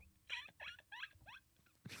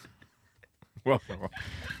Well,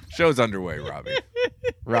 show's underway, Robbie.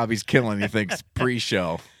 Robbie's killing. He thinks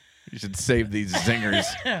pre-show. You should save these zingers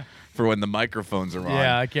for when the microphones are on.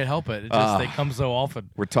 Yeah, I can't help it. It just they come so often.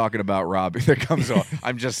 We're talking about Robbie. That comes on.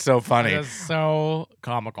 I'm just so funny. It's so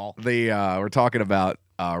comical. We're talking about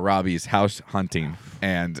Robbie's house hunting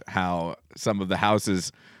and how some of the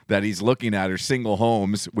houses that he's looking at are single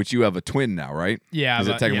homes, which you have a twin now, right? Yeah. Is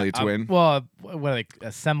it technically a twin? Well, what are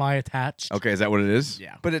they? Semi-attached. Okay, is that what it is?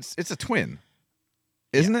 Yeah. But it's a twin.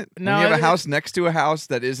 Isn't it? No, when you have a house next to a house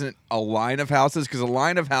that isn't a line of houses, because a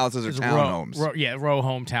line of houses are It's townhomes. row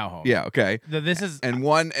home, townhome. Yeah, okay. This is And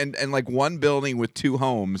one and like one building with two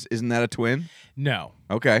homes, isn't that a twin? no.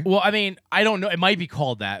 Okay. Well, I mean, I don't know. It might be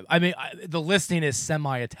called that. I mean, the listing is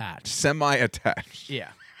semi-attached. Semi-attached. Yeah.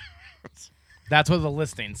 That's what the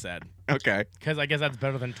listing said. Okay. Because I guess that's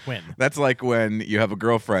better than twin. That's like when you have a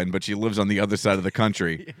girlfriend, but she lives on the other side of the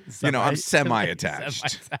country. You know, I'm Semi-attached.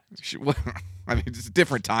 semi-attached. I mean, it's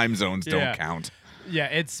different time zones Yeah. don't count.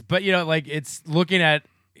 Yeah, but like it's looking at,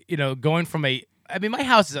 going from I mean, my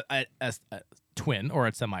house is a twin or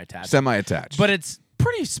a semi-attached. Semi-attached. But it's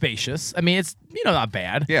pretty spacious. I mean, it's, not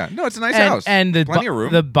bad. yeah, no, it's a nice house. And plenty of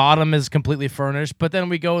room. the bottom is completely furnished. But then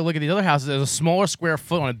we go and look at these other houses. There's a smaller square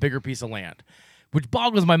foot on a bigger piece of land, which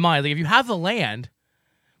boggles my mind. Like, if you have the land,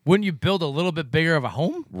 wouldn't you build a little bit bigger of a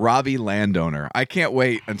home? Robbie Landowner. I can't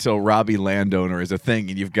wait until Robbie Landowner is a thing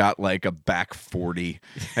and you've got like a back 40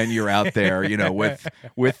 and you're out there,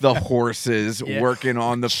 with the horses Yeah. working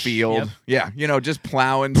on the field. Yep. Yeah, just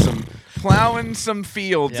plowing some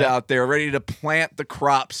fields Yep. out there, ready to plant the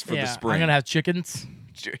crops for the spring. I'm gonna have chickens.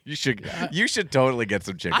 You should totally get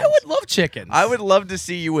some chickens. I would love chickens. I would love to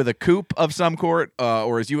see you with a coop of some sort,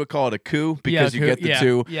 or as you would call it, a coup, because a you coup. get the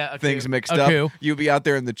two Yeah, a things coup. mixed A up. coup. You'd be out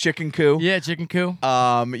there in the chicken coup. Yeah, chicken coup.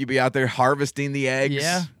 You'd be out there harvesting the eggs.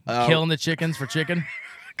 Yeah, killing the chickens for chicken.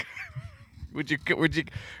 Would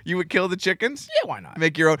you would kill the chickens? Yeah, why not?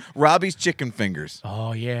 Make your own Robbie's chicken fingers.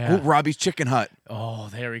 Oh yeah. Robbie's chicken hut. Oh,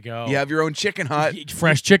 there we go. You have your own chicken hut.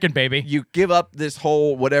 Fresh chicken, baby. You give up this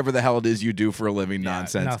whole whatever the hell it is you do for a living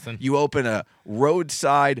nonsense. nothing. You open a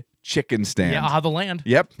roadside chicken stand. Yeah, I'll have the land.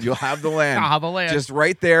 Yep, you'll have the land. I'll have the land. Just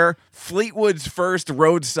right there, Fleetwood's first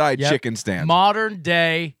roadside Yep. chicken stand. Modern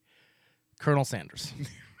day Colonel Sanders.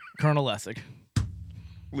 Colonel Lessig.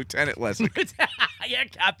 Lieutenant Lessig. Yeah,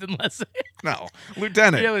 Captain Lessig. No,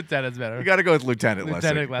 Lieutenant. Yeah, Lieutenant's better. You got to go with Lieutenant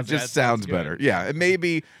Lieutenant Lessig. Lessig, It that just sounds sounds good. better. Yeah, and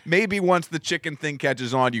maybe once the chicken thing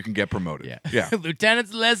catches on, you can get promoted. Yeah.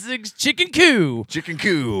 Lieutenant Lessig's chicken coup. Chicken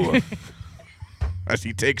coup. As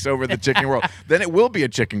he takes over the chicken world. Then it will be a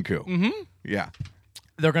chicken coup. Mm-hmm. Yeah.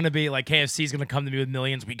 They're going to be like, KFC's going to come to me with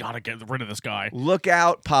millions. We got to get rid of this guy. Look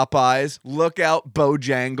out, Popeyes. Look out,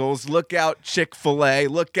 Bojangles. Look out, Chick-fil-A.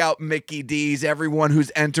 Look out, Mickey D's. Everyone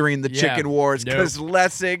who's entering the Yeah. chicken wars. Nope. Because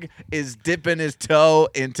Lessig is dipping his toe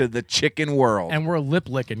into the chicken world. And we're lip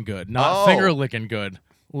licking good, not Oh. finger licking good.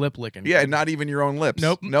 Lip licking. Yeah, good. not even your own lips.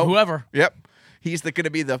 Nope. Whoever. Yep. He's going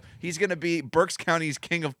to be Berks County's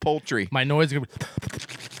king of poultry. My noise is going to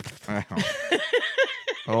be.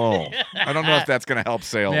 Oh, I don't know if that's going to help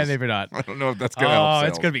sales. Yeah, maybe not. I don't know if that's going to help sales.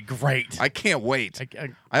 It's going to be great. I can't wait. I-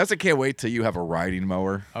 I also can't wait till you have a riding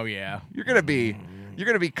mower. oh, yeah. You're gonna be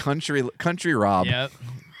country Rob. Yep.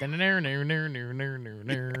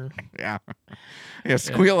 Yeah. Yeah,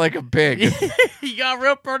 squeal like a pig. You got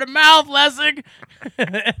rope for the mouth, Lessig.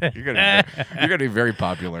 You're gonna be very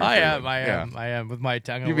popular. I for am. you. I am with my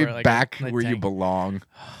tongue. You'll be back where you belong.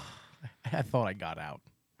 I thought I got out.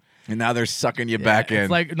 And now they're sucking you back in.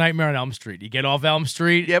 It's like Nightmare on Elm Street. You get off Elm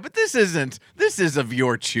Street. Yeah, but this is of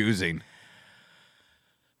your choosing.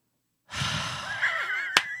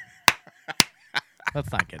 Let's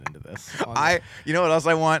not get into this. You know what else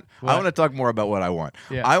I want? What? I want to talk more about what I want.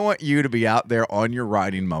 Yeah. I want you to be out there on your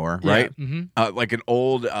riding mower, Yeah, right? mhm. Like an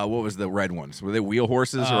old, what was the red ones? Were they wheel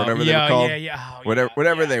horses or whatever they yeah, were called? Yeah. Oh,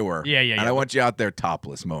 Whatever yeah. they were. Yeah, yeah, And yeah. I want you out there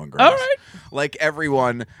topless mowing grass. All right. Like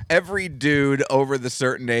every dude over the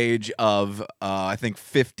certain age of, I think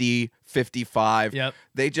 50, 55. Yep.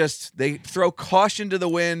 They throw caution to the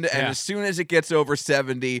wind, and Yeah. as soon as it gets over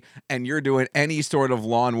 70 and you're doing any sort of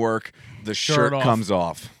lawn work, the shirt off. comes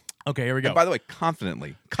off. Okay, here we go. And by the way,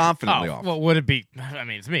 confidently off. Well, would it be? I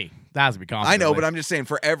mean, it's me. That has to be I confident. know, but I'm just saying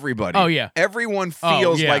for everybody. Oh, yeah. Everyone Oh,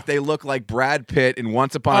 feels yeah. like they look like Brad Pitt in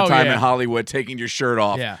Once Upon a Oh, Time yeah. in Hollywood taking your shirt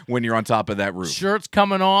off Yeah. when you're on top of that roof. Shirt's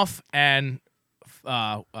coming off and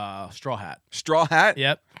straw hat. Straw hat?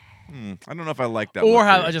 Yep. I don't know if I like that. Or look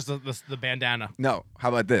how for you. just the bandana. No, how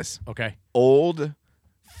about this? Okay. Old,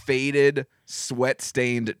 faded,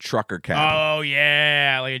 sweat-stained trucker cap. Oh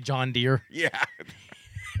yeah, like a John Deere. Yeah.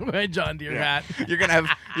 My John Deere hat. You're gonna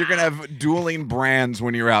have dueling brands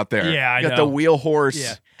when you're out there. Yeah, I you got know. the wheel horse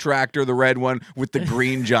Yeah. tractor, the red one with the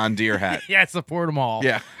green John Deere hat. Yeah, support them all.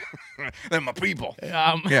 Yeah, they're my people.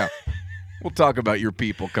 Um, Yeah. We'll talk about your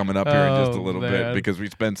people coming up here in just a Oh, little man. bit because we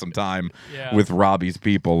spent some time Yeah. with Robbie's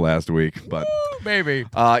people last week. But Baby.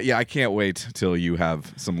 yeah, I can't wait till you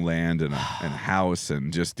have some land and a house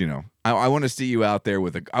and just I want to see you out there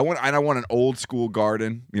with I want an old school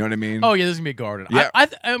garden. You know what I mean? Oh yeah, this is gonna be a garden. Yeah.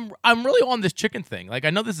 I'm really on this chicken thing. Like I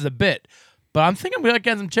know this is a bit, but I'm thinking I'm gonna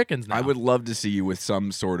get some chickens now. I would love to see you with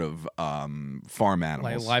some sort of farm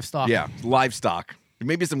animals, Like livestock? Yeah, livestock.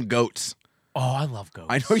 Maybe some goats. Oh, I love goats.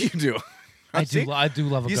 I know you do. I See? do. I do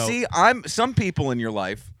love a You goat. see, some people in your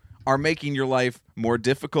life are making your life more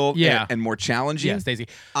difficult Yeah. and more challenging. Yeah, Stacey.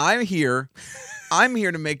 I'm here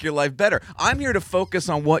to make your life better. I'm here to focus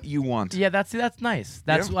on what you want. Yeah, that's nice.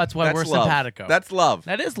 That's You know? that's why we're love. simpatico. That's love.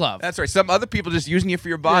 That is love. That's right. Some other people just using you for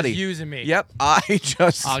your body. Just using me. Yep. I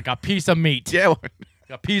just Like a piece of meat. yeah.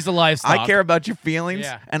 A piece of livestock. I care about your feelings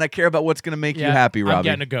Yeah. and I care about what's going to make Yeah, you happy, I'm Robbie.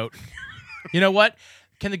 getting a goat. You know what?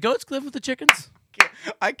 Can the goats live with the chickens?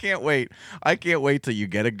 I can't wait. I can't wait till you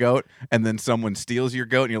get a goat and then someone steals your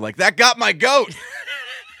goat and you're like, "That got my goat."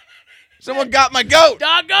 Someone got my goat.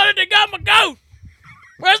 Doggone it, they got my goat.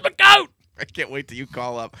 Where's my goat? I can't wait till you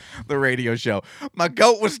call up the radio show. My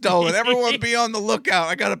goat was stolen. Everyone be on the lookout.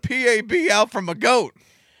 I got a PAB out from a goat.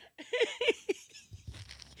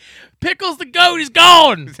 Pickles the goat is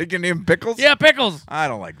gone. Think your name Pickles? Yeah, Pickles. I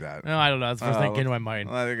don't like that. No, I don't know. That's the first thing that came to my mind.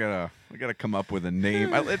 We gotta come up with a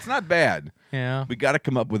name. It's not bad. Yeah. We gotta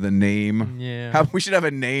come up with a name. Yeah. We should have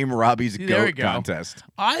a name Robbie's There we goat go. contest.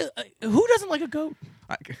 Who doesn't like a goat?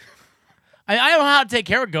 I I don't know how to take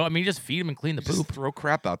care of a goat. I mean, you just feed them and clean the just poop. throw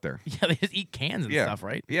crap out there. Yeah, they just eat cans and Yeah. stuff,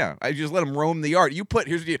 right? Yeah, I just let them roam the yard. You put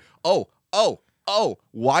here's the deal.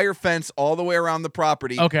 Wire fence all the way around the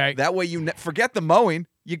property. Okay. That way forget the mowing.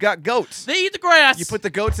 You got goats. They eat the grass. You put the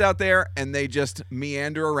goats out there and they just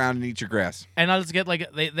meander around and eat your grass. and I'll just get like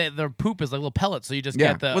their poop is like little pellets, so you just Yeah.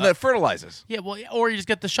 get the Well, that fertilizes. or you just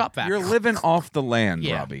get the shop vac. You're living off the land,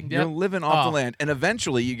 Yeah. Robbie. Yep. You're living off the Oh. land. And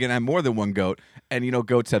eventually you can have more than one goat. And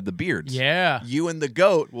goats have the beards. Yeah, You and the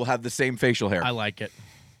goat will have the same facial hair. I like it.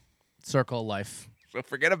 Circle of life. So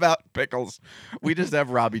forget about Pickles. We just have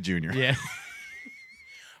Robbie Jr. Yeah.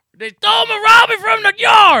 They stole my Robbie from the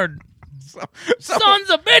yard. Sons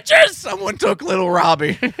of bitches. Someone took little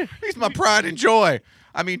Robbie. He's my pride and joy.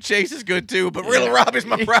 I mean, Chase is good too, but little Robbie's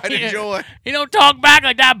my pride Yeah. and joy. You don't talk back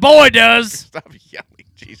like that boy does. Stop yelling,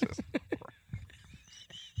 Jesus.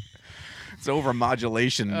 It's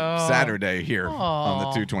overmodulation Saturday here on the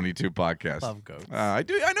 222 podcast. Love goats. I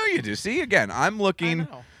know you do. See, again, I'm looking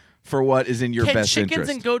know. for what is in your Can best chickens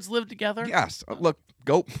interest. and goats live together? Yes. Look,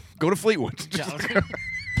 go to Fleetwood. Yeah.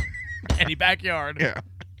 Any backyard. Yeah.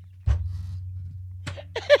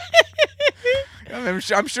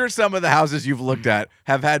 I'm sure some of the houses you've looked at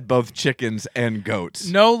have had both chickens and goats.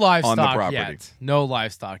 No livestock on the property. yet. No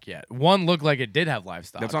livestock yet. One looked like it did have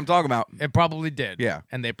livestock. That's what I'm talking about. It probably did. Yeah.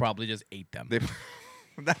 And they probably just ate them.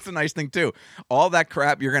 That's a nice thing too. All that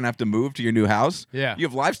crap you're gonna have to move to your new house. Yeah. You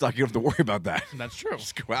have livestock. You don't have to worry about that. That's true.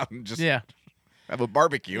 Just go out and just Yeah. have a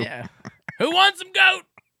barbecue. Yeah. Who wants some goat?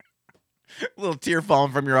 A little tear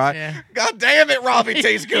falling from your eye. Yeah. God damn it, Robbie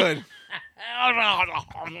tastes good.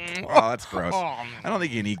 Oh, that's gross. I don't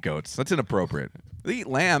think you can eat goats. That's inappropriate. They eat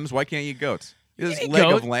lambs. Why can't you eat goats? There's Eat leg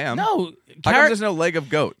goat. of lamb. No. How come there's no leg of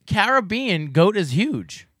goat? Caribbean goat is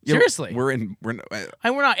huge. Yeah, Seriously. we're and we're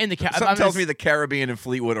not in the something tells me the Caribbean and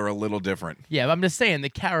Fleetwood are a little different. Yeah, but I'm just saying the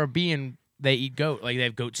Caribbean they eat goat. Like they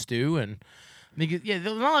have goat stew and there's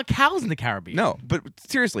not a lot of cows in the Caribbean. No, but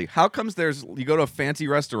seriously, how comes you go to a fancy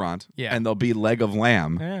restaurant and there'll be leg of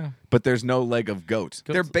lamb, Yeah. but there's no leg of goat?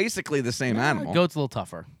 They're Goats- basically the same animal. Goat's a little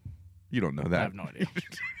tougher. You don't know that. I have no idea.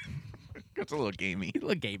 Goat's a little gamey. a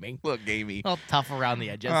little gaming. A little gamey. A little tough around the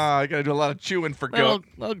edges. I gotta do a lot of chewing for goat.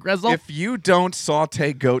 Little grizzle. If you don't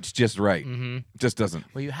saute goats just right, just doesn't.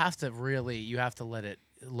 Well, you have to let it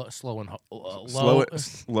slow and Slow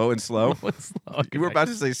low. and slow. slow. You were about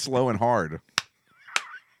to say slow and hard.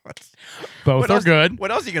 Both What are else- good. What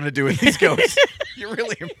else are you gonna do with these goats? You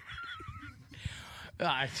really,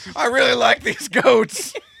 Ah, I really like these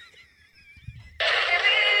goats.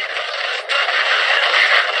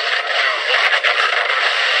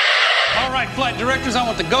 All right, flight directors, I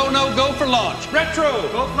want the go, no, go for launch. Retro.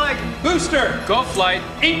 Go flight. Booster. Go flight.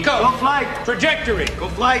 Eco. Go flight. Trajectory. Go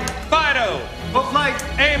flight. Fido. Go flight.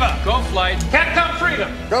 Ava. Go flight. Capcom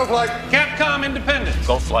Freedom. Go flight. Capcom Independence.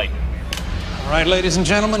 Go flight. All right, ladies and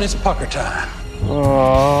gentlemen, it's pucker time.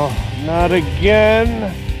 Oh, not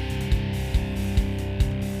again.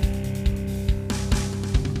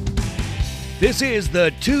 This is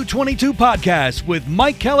the 222 Podcast with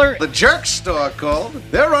Mike Keller The Jerk Store called.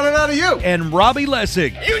 They're running out of you. and Robbie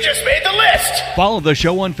Lessig. You just made the list! Follow the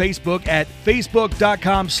show on Facebook at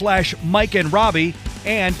facebook.com/Mike and Robbie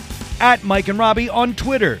and at Mike and Robbie on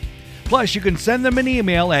Twitter. Plus, you can send them an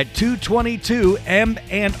email at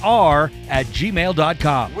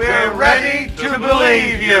 222mnr@gmail.com. We're ready to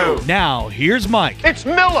believe you. Now, here's Mike. It's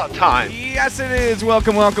Miller time! Yes, it is.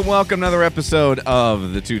 Welcome. Another episode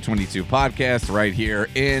of the 222 Podcast right here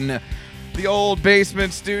in the old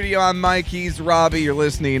basement studio. I'm Mike. He's Robbie. You're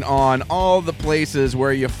listening on all the places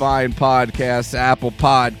where you find podcasts. Apple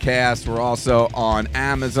Podcasts. We're also on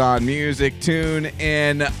Amazon Music,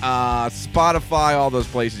 TuneIn, Spotify, all those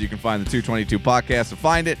places you can find the 222 Podcast. So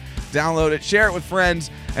find it, download it, share it with friends,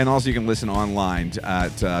 and also you can listen online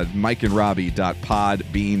at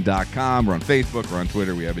mikeandrobbie.podbean.com. We're on Facebook. We're on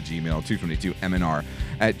Twitter. We have a Gmail,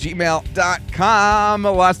 222mnr@gmail.com.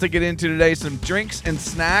 Lots to get into today. Some drinks and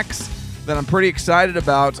snacks that I'm pretty excited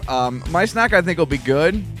about. My snack I think will be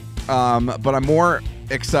good, but I'm more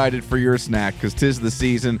excited for your snack because 'tis the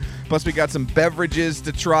season. Plus we got some beverages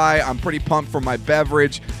to try. I'm pretty pumped for my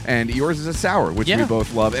beverage, and yours is a sour, which we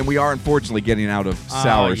both love, and we are unfortunately getting out of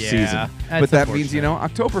sour season. But that means,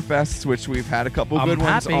 Oktoberfests, which we've had a couple good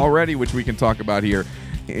ones already, which we can talk about here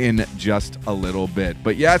in just a little bit.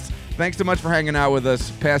 But yes, thanks so much for hanging out with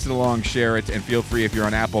us. Pass it along, share it, and feel free if you're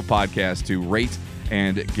on Apple Podcasts to rate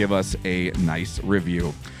and give us a nice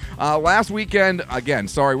review. Last weekend, again,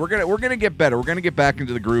 sorry, we're gonna get better. We're gonna get back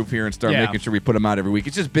into the groove here and start making sure we put them out every week.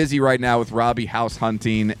 It's just busy right now with Robbie house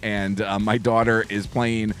hunting, and my daughter is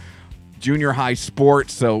playing junior high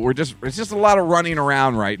sports, so it's just a lot of running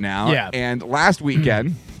around right now. Yeah. And last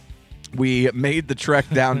weekend, we made the trek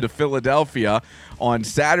down to Philadelphia on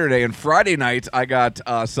Saturday, and Friday night I got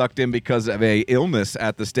sucked in because of a illness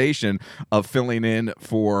at the station of filling in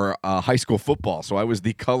for high school football. So I was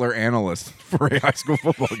the color analyst for a high school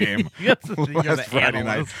football game You're last the Friday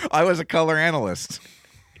night. analyst. I was a color analyst.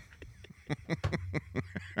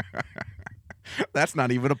 That's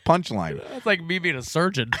not even a punchline. That's like me being a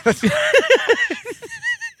surgeon.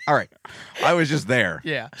 All right. I was just there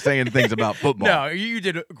saying things about football. No, you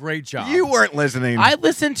did a great job. You weren't listening. I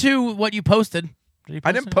listened to what you posted. Did you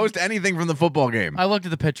I didn't post anything from the football game. I looked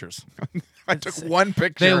at the pictures. I took one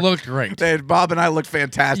picture. They looked great. Bob and I looked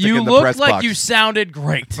fantastic You in the looked press like box. you sounded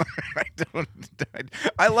great.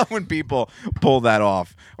 I love when people pull that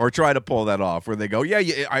off or try to pull that off where they go,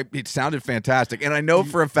 it sounded fantastic. And I know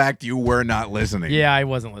for a fact you were not listening. Yeah, I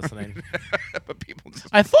wasn't listening. But people just...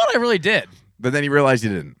 I thought I really did. But then you realized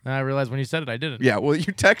you didn't. And I realized when you said it, I didn't. Yeah, well,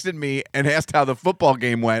 you texted me and asked how the football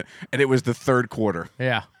game went, and it was the third quarter.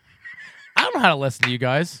 Yeah. I don't know how to listen to you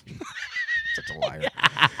guys. Such a liar.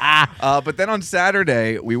 But then on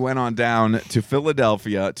Saturday, we went on down to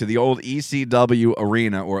Philadelphia to the old ECW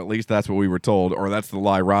arena, or at least that's what we were told, or that's the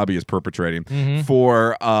lie Robbie is perpetrating,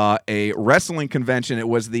 for a wrestling convention. It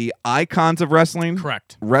was the Icons of Wrestling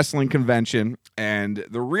wrestling convention. And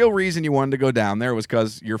the real reason you wanted to go down there was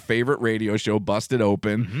because your favorite radio show, Busted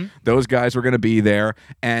Open, those guys were going to be there.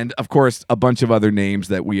 And, of course, a bunch of other names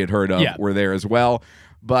that we had heard of were there as well.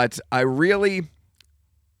 But I really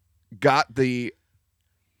got the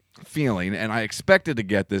feeling, and I expected to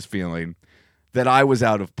get this feeling, that I was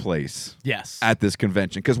out of place at this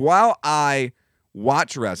convention. Because while I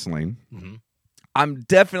watch wrestling, I'm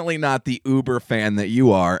definitely not the Uber fan that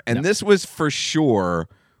you are. And this was for sure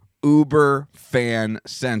Uber fan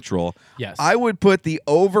central. Yes. I would put the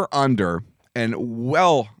over-under, and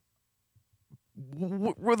with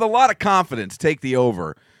a lot of confidence, take the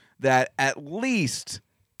over, that at least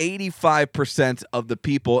 85% of the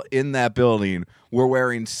people in that building were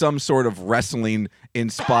wearing some sort of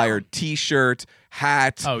wrestling-inspired T-shirt,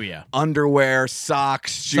 hat, underwear,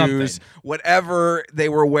 socks, shoes, whatever they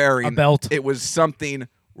were wearing. A belt. It was something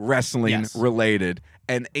wrestling-related.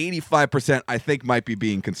 And 85%, I think, might be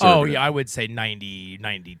being conservative. Oh, yeah, I would say 92%.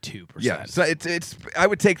 Yeah, so it's. I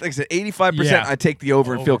would take, like I said, 85%. I take the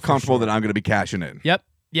over and feel comfortable that I'm going to be cashing in. Yep.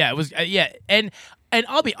 Yeah, it was. And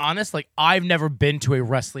I'll be honest, like, I've never been to a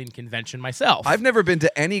wrestling convention myself. I've never been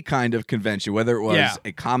to any kind of convention, whether it was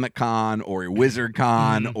a Comic-Con or a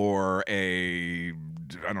Wizard-Con or a,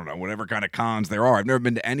 I don't know, whatever kind of cons there are. I've never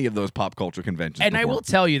been to any of those pop culture conventions And before. I will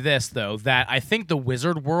tell you this, though, that I think the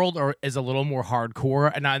Wizard world is a little more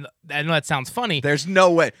hardcore. And I know that sounds funny. There's no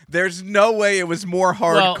way. There's no way it was more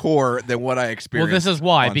hardcore than what I experienced. Well, this is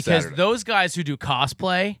why. on Because Saturday. those guys who do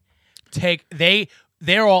cosplay,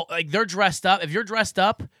 they're all, like, they're dressed up. If you're dressed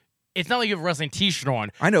up, it's not like you have a wrestling T-shirt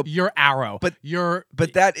on. I know. You're Arrow. But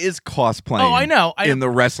that is cosplaying. Oh, I know. in the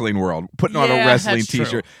wrestling world, putting on a Yeah, wrestling that's T-shirt.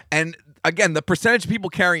 true. And again, the percentage of people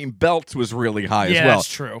carrying belts was really high as Yeah, well.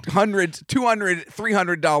 that's true. $100, $200,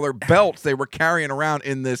 $300 belts they were carrying around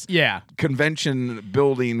in this convention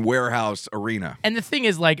building warehouse arena. And the thing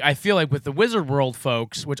is, like, I feel like with the Wizard World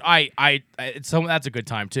folks, which that's a good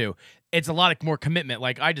time too. It's a lot more commitment.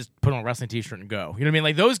 Like, I just put on a wrestling t-shirt and go. You know what I mean?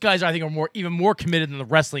 Like, those guys, I think, are even more committed than the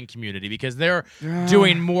wrestling community because they're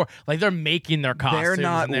doing more. Like, they're making their costumes.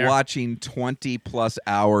 They're not watching 20-plus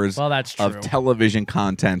hours that's true. of television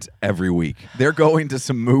content every week. They're going to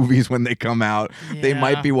some movies when they come out. Yeah. They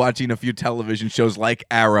might be watching a few television shows like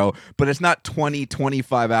Arrow, but it's not 20,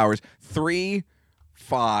 25 hours. 3,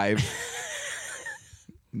 5,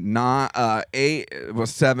 9, 8,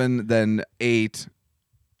 7, then 8.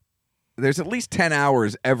 There's at least 10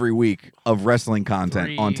 hours every week of wrestling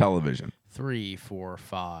content on television. 3, 4,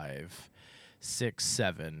 5, 6,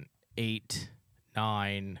 7, 8,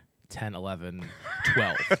 9, 10, 11,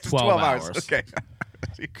 12. 12 hours. Okay.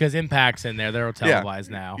 Because Impact's in there. They're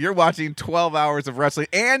televised now. You're watching 12 hours of wrestling,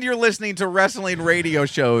 and you're listening to wrestling radio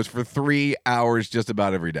shows for 3 hours just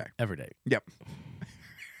about every day. Every day. Yep.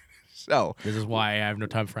 So this is why I have no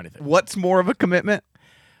time for anything. What's more of a commitment?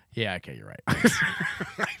 Yeah, okay, you're right.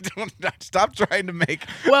 Stop trying to make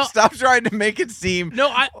it seem.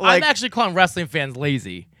 No, I'm actually calling wrestling fans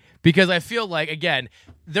lazy because I feel like, again,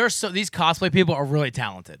 these cosplay people are really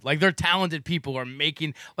talented. Like, they're talented people who are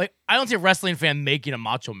making, like, I don't see a wrestling fan making a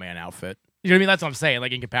Macho Man outfit. You know what I mean? That's what I'm saying,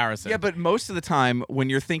 like, in comparison. Yeah, but most of the time when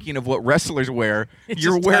you're thinking of what wrestlers wear,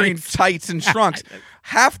 you're wearing tights and trunks.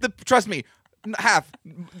 Trust me,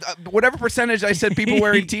 whatever percentage I said people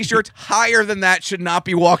wearing t-shirts, higher than that should not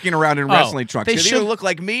be walking around in wrestling trunks. They either look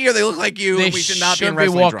like me or they look like you, and we should not be in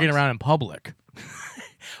wrestling walking trunks. around in public.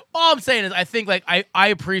 All I'm saying is I think, like, I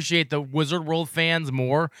appreciate the Wizard World fans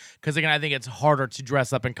more because, again, I think it's harder to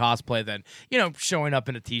dress up in cosplay than, you know, showing up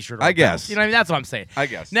in a t-shirt or I guess. You know what I mean? That's what I'm saying. I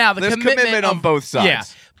guess. Now, There's commitment on both sides. Yeah,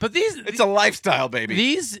 but it's a lifestyle,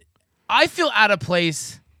 baby. I feel out of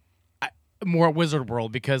place more at Wizard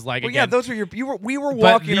World because, like, well, again, yeah, those were we were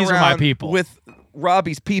walking these around are my people. with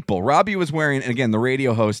Robbie's people. Robbie was wearing, and again, the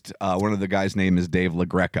radio host, one of the guys' name is Dave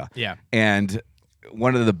LaGreca. Yeah. And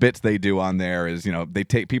one of the bits they do on there is, you know,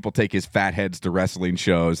 people take his fat heads to wrestling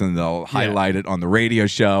shows and they'll highlight it on the radio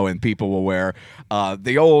show, and people will wear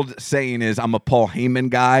the old saying is, I'm a Paul Heyman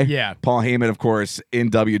guy. Yeah. Paul Heyman, of course, in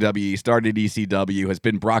WWE, started ECW, has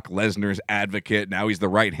been Brock Lesnar's advocate. Now he's the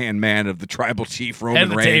right-hand man of the tribal chief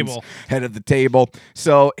Roman Reigns. Head of the table.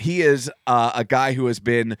 So he is a guy who has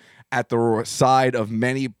been at the side of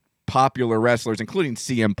many popular wrestlers, including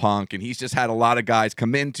CM Punk, and he's just had a lot of guys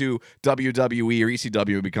come into WWE or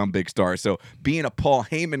ECW and become big stars. So being a Paul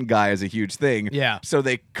Heyman guy is a huge thing. Yeah. So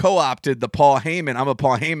they co-opted the Paul Heyman. I'm a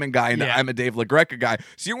Paul Heyman guy, and I'm a Dave LaGreca guy.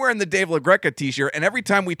 So you're wearing the Dave LaGreca t-shirt, and every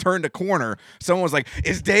time we turned a corner, someone was like,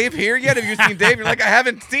 "Is Dave here yet? Have you seen Dave?" You're like, "I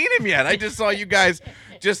haven't seen him yet. I just saw you guys."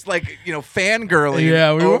 Just like, you know,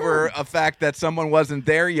 fangirling over a fact that someone wasn't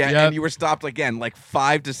there yet, and you were stopped again like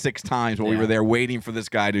 5 to 6 times while we were there waiting for this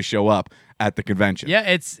guy to show up at the convention. Yeah,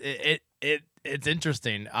 it's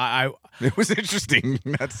interesting. It was interesting.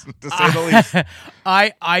 That's to say the least.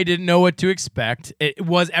 I didn't know what to expect. It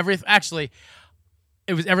was everything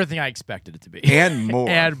I expected it to be, and more,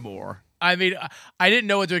 and more. I mean, I didn't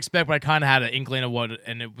know what to expect, but I kind of had an inkling of what,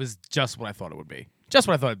 and it was just what I thought it would be. Just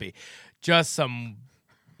what I thought it'd be. Just some.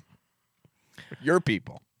 Your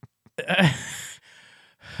people.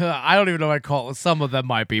 I don't even know what I call it. Some of them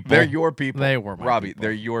my people. They're your people. They were my Robbie, people.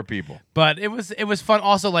 they're your people. But it was fun.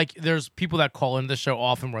 Also, like, there's people that call into the show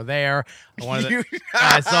often were there.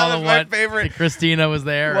 I saw the one. Favorite. Christina was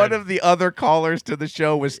there. One of the other callers to the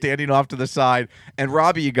show was standing off to the side. And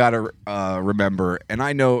Robbie, you got to remember, and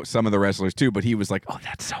I know some of the wrestlers too, but he was like, "Oh,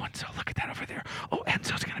 that's so-and-so. Look at that over there. Oh,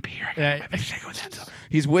 Enzo's going to be here. Enzo."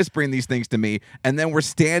 He's whispering these things to me. And then we're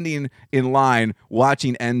standing in line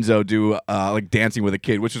watching Enzo do like Dancing with a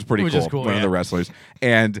Kid, which was pretty cool. One of the wrestlers.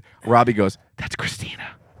 And Robbie goes, "That's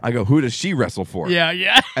Christina." I go, "Who does she wrestle for?"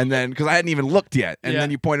 Yeah. And then, because I hadn't even looked yet. And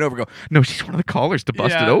then you pointed over and go, "No, she's one of the callers to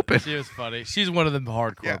Bust It Open." She was funny. She's one of the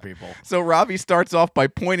hardcore people. So Robbie starts off by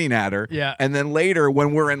pointing at her. Yeah. And then later,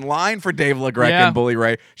 when we're in line for Dave LaGreca and Bully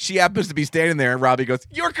Ray, she happens to be standing there, and Robbie goes,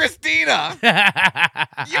 "You're Christina.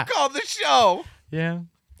 You called the show." Yeah,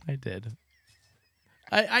 I did.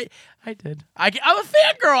 I did. I'm a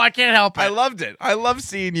fangirl. I can't help it. I loved it. I love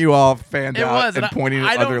seeing you all fanned out and pointing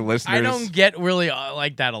at other listeners. I don't get really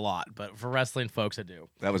like that a lot, but for wrestling folks, I do.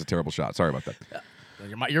 That was a terrible shot. Sorry about that.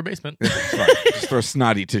 Your basement. Sorry. Just throw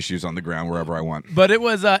snotty tissues on the ground wherever I want. But it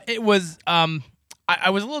was. I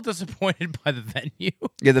was a little disappointed by the venue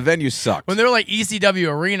Yeah, the venue sucked. when they were like ECW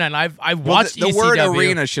Arena, and I've watched the ECW. word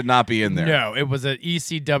arena should not be in there. No, it was an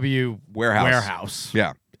ECW Warehouse.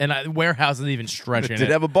 Yeah. And warehouse isn't even stretching It did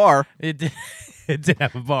have a bar. It did. It did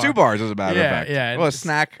have a bar. 2 bars, as a matter of Yeah, fact. yeah, Well, a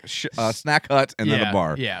it's- snack hut and then a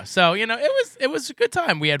bar. Yeah. So, it was a good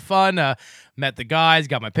time. We had fun. Met the guys,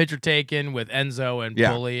 got my picture taken with Enzo and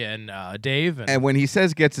Yeah. Bully and Dave. And when he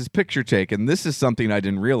says gets his picture taken, this is something I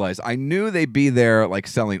didn't realize. I knew they'd be there like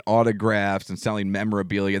selling autographs and selling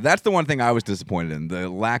memorabilia. That's the one thing I was disappointed in, the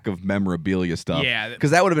lack of memorabilia stuff. Yeah.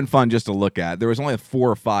 Because that would have been fun just to look at. There was only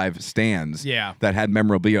 4 or 5 stands Yeah. that had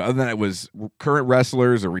memorabilia. Other than that, it was current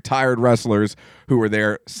wrestlers or retired wrestlers who were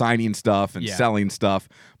there signing stuff and Yeah. selling stuff.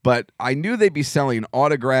 But I knew they'd be selling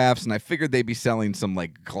autographs, and I figured they'd be selling some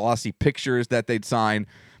like glossy pictures that they'd sign.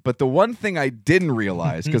 But the one thing I didn't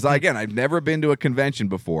realize, because again, I've never been to a convention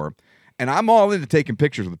before, and I'm all into taking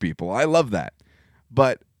pictures with people. I love that.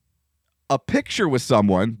 But a picture with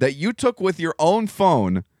someone that you took with your own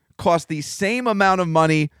phone cost the same amount of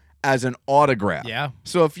money as an autograph. Yeah.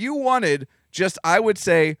 So if you wanted just, I would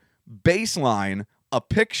say, baseline, a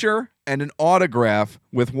picture and an autograph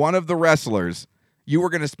with one of the wrestlers, you were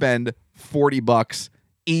going to spend $40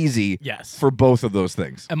 easy Yes. for both of those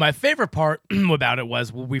things. And my favorite part about it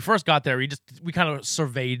was when we first got there, we kind of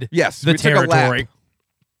surveyed Yes, the we took a lap. territory.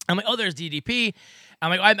 I'm like, oh, there's DDP. I'm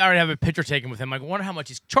like, I already have a picture taken with him. I wonder how much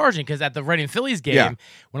he's charging, because at the Reading Phillies game, Yeah.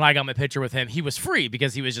 when I got my picture with him, he was free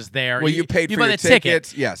because he was just there. Well, you paid for buy your the ticket,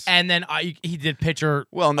 tickets, yes. and then he did picture.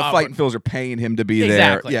 Well, and the Fighting Phils are paying him to be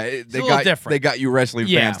Exactly. there. Yeah, It's a little different. They got you wrestling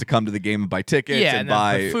Yeah. fans to come to the game and buy tickets Yeah, and and then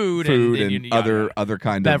buy the food and and other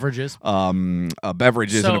kind beverages. of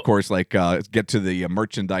beverages, So- and of course, like get to the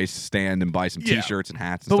merchandise stand and buy some Yeah. T-shirts and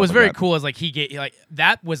hats. And But stuff what's like very that. cool is like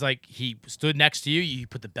that was like he stood next to you. You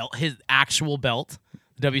put the belt, his actual belt,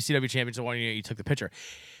 the WCW championship one. You took the picture.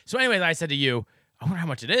 So, anyways, I said to you, I wonder how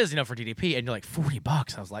much it is, for DDP, and you're like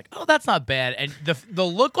 $40. I was like, oh, that's not bad. And the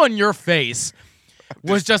look on your face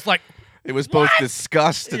was just like It was both What?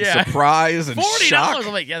 disgust and Yeah. surprise and $40. shock.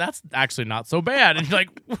 I'm like, yeah, that's actually not so bad. And you're like,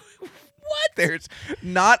 what? There's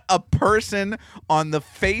not a person on the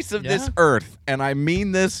face of this Yeah. earth, and I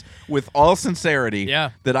mean this with all sincerity,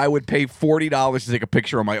 Yeah. that I would pay $40 to take a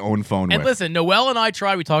picture on my own phone And with. listen, Noel and I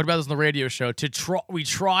tried. We talked about this on the radio show. We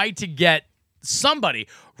tried to get somebody,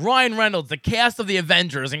 Ryan Reynolds, the cast of the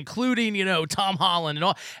Avengers, including Tom Holland and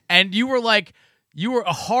all. And you were like, you were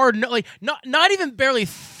a hard no, like not even barely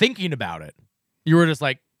thinking about it. You were just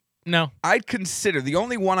like, no. I'd consider, the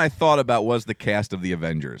only one I thought about was the cast of the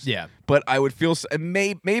Avengers. Yeah. But I would feel,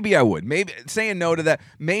 maybe I would. Maybe saying no to that,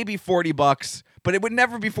 maybe $40, but it would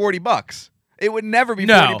never be $40. It would never be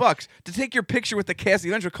No. $40. To take your picture with the cast of the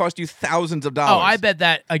Avengers would cost you thousands of dollars. Oh, I bet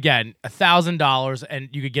that, again, $1,000, and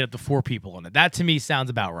you could get up to 4 people in it. That, to me,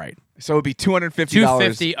 sounds about right. So it would be $250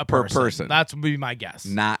 $250 a per person. person. That's would be my guess.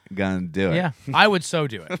 Not gonna do it. Yeah, I would so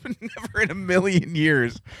do it. Never in a million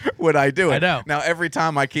years would I do it. I know. Now, every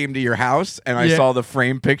time I came to your house and I Yeah. saw the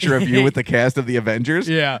framed picture of you with the cast of the Avengers,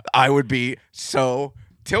 Yeah. I would be so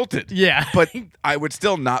tilted. Yeah. But I would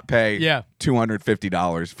still not pay Yeah.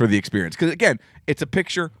 $250 for the experience. Because, again, it's a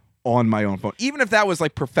picture on my own phone. Even if that was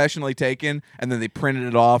like professionally taken and then they printed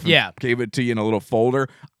it off and Yeah. gave it to you in a little folder,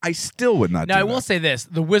 I still would not Now, do I will that. say this: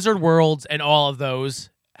 the Wizard Worlds and all of those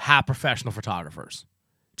have professional photographers.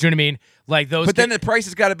 Do you know what I mean? Like those. But then the price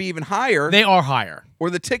has got to be even higher, they are higher. or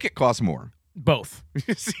the ticket costs more. Both.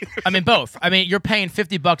 I mean, both. I mean, you're paying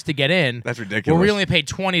 $50 to get in. That's ridiculous. Where we only paid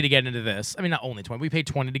 $20 to get into this. I mean, not only 20. We paid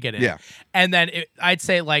 $20 to get in. Yeah. And then I'd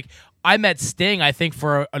say like I met Sting. I think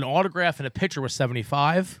for an autograph and a picture was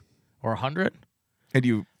 $75 or $100. And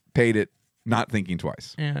you paid it not thinking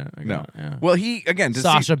twice. Yeah. No. Yeah. Well, he, again, to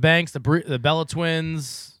Sasha Banks, the Bella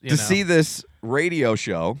Twins. see this radio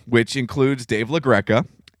show, which includes Dave LaGreca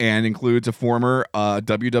and includes a former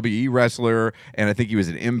WWE wrestler, and I think he was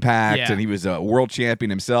an Impact, Yeah. and he was a world champion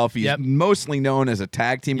himself. He's Yep. mostly known as a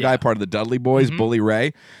tag team guy, Yeah. part of the Dudley Boys, Bully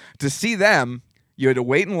Ray. To see them, you had to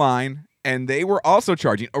wait in line, and they were also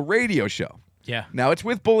charging a radio show. Yeah. Now, it's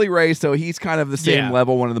with Bully Ray, so he's kind of the same Yeah.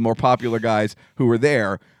 level, one of the more popular guys who were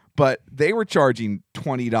there. But they were charging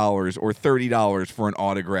 $20 or $30 for an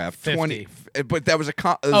autograph. 50. But that was a, it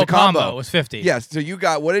was Oh, a combo. combo. It was 50. Yes. So you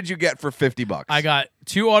got, what did you get for $50? I got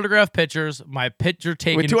 2 autograph pictures, my picture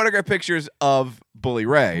taken. with 2 autograph pictures of Bully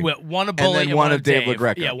Ray. One of Bully and then one of Dave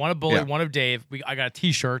LaGreca. Yeah, one of Bully, Yeah. one of Dave. I got a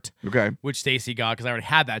T-shirt, Okay. which Stacy got because I already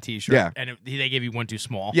had that T-shirt. Yeah. And they gave you one too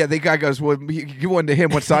small. Yeah, the guy goes, well, give one to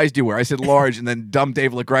him. What size do you wear? I said large, and then dumb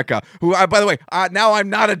Dave LaGreca, who, by the way, now I'm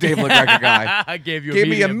not a Dave LaGreca guy. I gave you Gave a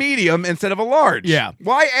me a medium. medium instead of a large. Yeah.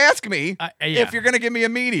 Why ask me Yeah. if you're going to give me a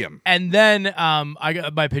medium? And then I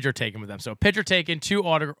got my picture taken with them. So picture taken,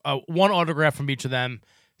 one autograph from each of them,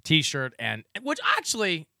 T-shirt, and which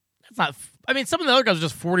actually that's not. I mean, some of the other guys are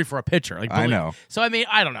just 40 for a picture. Like I know. So I mean,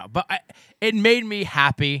 I don't know, but it made me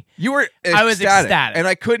happy. You were ecstatic. I was ecstatic. And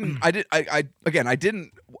I couldn't, I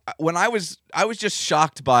didn't, when I was just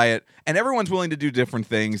shocked by it, and everyone's willing to do different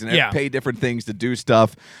things and pay different things to do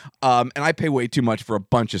stuff. And I pay way too much for a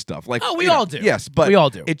bunch of stuff. Like, we all do. Yes, but we all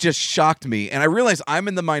do. It just shocked me. And I realized I'm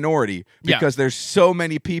in the minority because there's so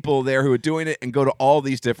many people there who are doing it and go to all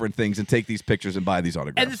these different things and take these pictures and buy these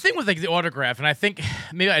autographs. And the thing with like the autograph, and I think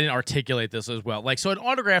maybe I didn't articulate this as well. Like, so an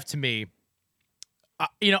autograph to me,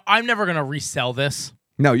 I'm never gonna resell this.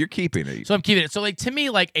 No, you're keeping it. So I'm keeping it. So like to me,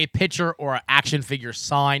 like a picture or an action figure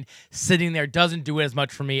sign sitting there doesn't do it as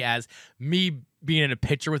much for me as me being in a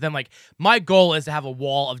picture with them. Like my goal is to have a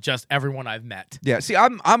wall of just everyone I've met. Yeah, see,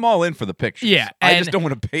 I'm all in for the pictures. Yeah, I just don't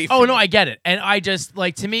want to pay for Oh, it. no, I get it. And I just,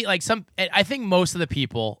 like, to me, like, I think most of the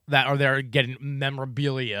people that are there getting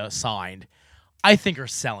memorabilia signed, I think are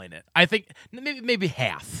selling it. I think maybe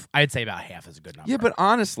half. I'd say about half is a good number. Yeah, but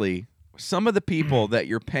honestly, some of the people that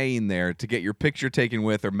you're paying there to get your picture taken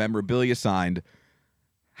with or memorabilia signed,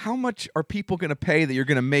 how much are people going to pay that you're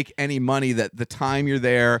going to make any money that the time you're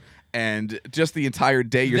there and just the entire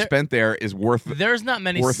day you're spent there is worth it? There's not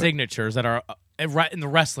many worth it. signatures that are in the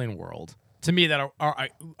wrestling world, to me, that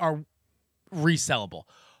are resellable.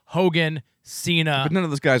 Hogan, Cena, But none of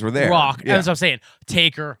those guys were there. Rock. Yeah. That's what I'm saying.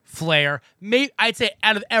 Taker, Flair. I'd say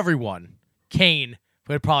out of everyone, Kane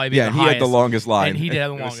would probably be the he highest. had the longest line. And he did have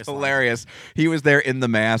the It was longest line. hilarious. He was there in the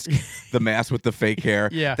mask, the mask with the fake hair.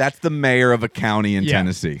 Yeah. That's the mayor of a county in Yeah.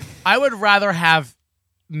 Tennessee. I would rather have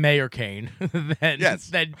Mayor Kane than Yes.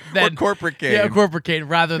 than Or corporate Kane. Yeah, corporate Kane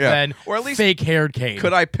rather Yeah. than Or at least- fake haired Kane.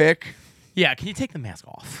 Could I pick? Yeah, can you take the mask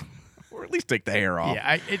off? Or at least take the hair off.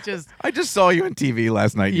 Yeah, I just saw you on TV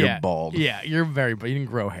last night. yeah, You're bald. Yeah, you're very, but you didn't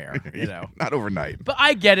grow hair. Not overnight. But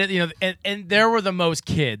I get it, and there were the most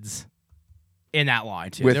kids in that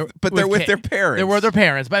line too. They're with their parents. There were their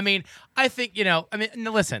parents, but I mean, I think now,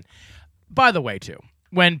 listen. By the way, too,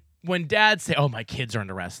 when dads say, "Oh, my kids are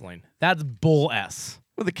into wrestling," that's bull s.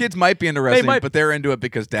 Well, the kids might be into wrestling, might- but they're into it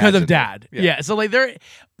because dad's Because of into it. dad. Yeah. So like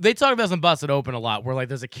they talk about some Busted Open a lot where like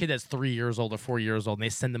there's a kid that's 3 years old or 4 years old and they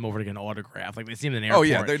send them over to get an autograph. Like they see him in the airport. Oh,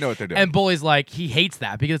 yeah, they know what they're doing. And Bully's like, he hates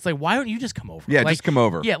that because it's like, why don't you just come over? Yeah, Like, just come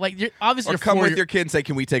over. Yeah, like obviously Or you're come 4 with your kid and say,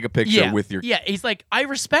 "Can we take a picture with your?" Yeah, he's like, I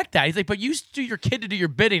respect that. He's like, but you do your kid to do your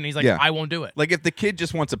bidding. And he's like, Yeah. I won't do it. Like if the kid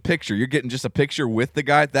just wants a picture, you're getting just a picture with the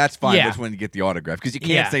guy. That's fine. Yeah. That's when you get the autograph because you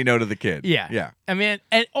can't Yeah. say no to the kid. Yeah. yeah. I mean,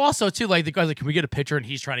 and also too, like the guy's like, can we get a picture? And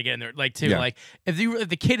he's trying to get in there, like too, Yeah. like if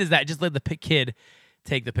the kid is that, just let the kid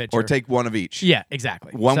take the picture Or take one of each. Yeah,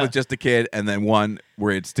 exactly. One So- with just a kid, and then one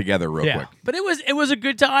where it's together real yeah. quick. But it was a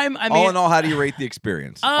good time. I mean, All in all, how do you rate the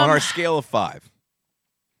experience on our scale of 5?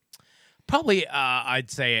 probably I'd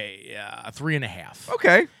say a 3.5.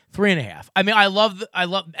 Okay. 3.5. I mean, I love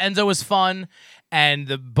Enzo was fun, and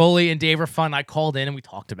the Bully and Dave were fun. I called in and we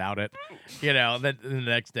talked about it, the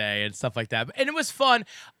next day and stuff like that. And it was fun.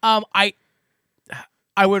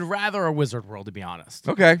 I would rather a Wizard World, to be honest.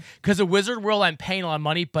 Okay. Because a Wizard World, I'm paying a lot of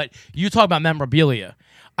money, but you talk about memorabilia.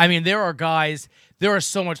 I mean, there are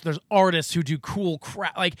so much. There's artists who do cool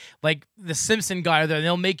crap, like the Simpson guy.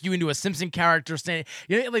 They'll make you into a Simpson character.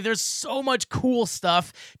 Like there's so much cool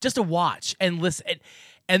stuff just to watch and listen.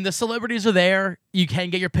 And the celebrities are there. You can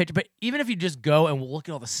get your picture, but even if you just go and look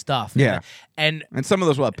at all the stuff, Yeah. and And some of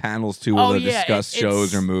those will have panels too, where they discuss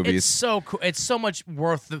shows or It's movies. so cool. It's so much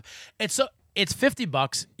worth the. It's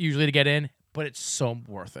 $50 usually to get in, but it's so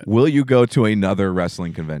worth it. Will you go to another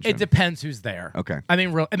wrestling convention? It depends who's there. Okay. I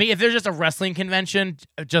mean, if there's just a wrestling convention,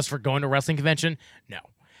 just for going to a wrestling convention, no.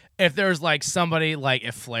 If there's like somebody, like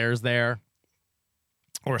if Flair's there,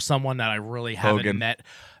 or someone that I really haven't Hogan. met.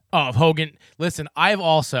 Oh, Hogan. Listen, I've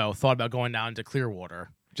also thought about going down to Clearwater.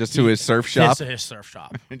 Just to his surf shop To his surf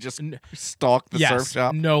shop. and just stalk the Yes, surf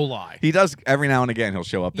shop. no lie. He does every now and again. He'll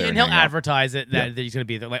show up there And and he'll hang out. advertise it that, Yeah. that he's going to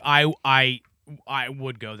be there. Like I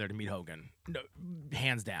would go there to meet Hogan, no,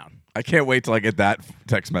 hands down. I can't wait till I get that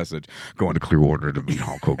text message. Going to Clearwater to meet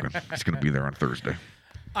Hulk Hogan. He's going to be there on Thursday.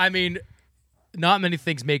 I mean, not many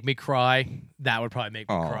things make me cry. That would probably make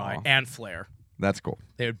me Aw. cry. And Flair. That's cool.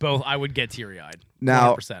 They would both. I would get teary-eyed.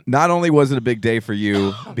 Now, 100%. not only was it a big day for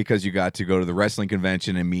you because you got to go to the wrestling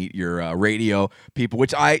convention and meet your radio people,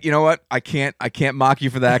 which you know what, I can't mock you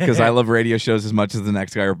for that because I love radio shows as much as the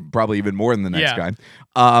next guy, or probably even more than the next guy.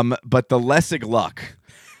 But the Lessig luck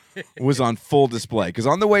was on full display because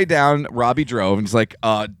on the way down, Robbie drove and he's like,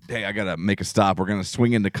 "Hey, I gotta make a stop. We're gonna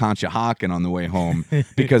swing into Conshohocken on the way home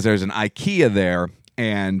because there's an IKEA there."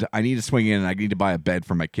 And I need to swing in and I need to buy a bed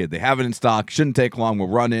for my kid. They have it in stock. Shouldn't take long. We'll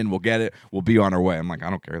run in. We'll get it. We'll be on our way. I'm like, I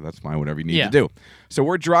don't care. That's fine. Whatever you need to do. So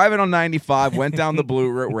we're driving on 95, went down the Blue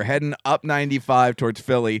Route. We're heading up 95 towards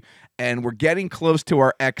Philly, and we're getting close to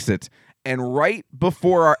our exit. And right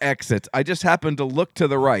before our exit, I just happened to look to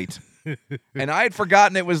the right, and I had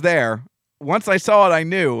forgotten it was there. Once I saw it, I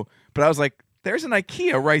knew, but I was like, there's an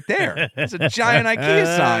IKEA right there. It's a giant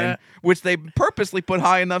IKEA sign, which they purposely put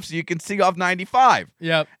high enough so you can see off 95.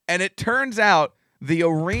 Yep. And it turns out the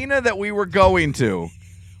arena that we were going to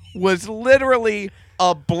was literally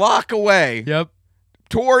a block away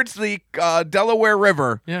towards the Delaware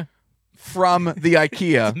River from the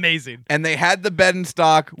IKEA. Amazing. And they had the bed in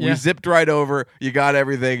stock. We zipped right over. You got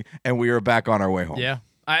everything, and we were back on our way home. Yeah.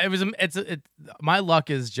 My luck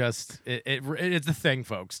is just it's a thing,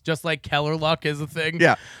 folks. Just like Keller luck is a thing.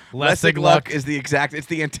 Yeah, Lessig luck is it's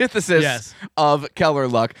the antithesis of Keller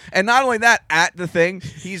luck. And not only that, at the thing,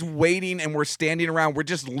 he's waiting, and we're standing around. We're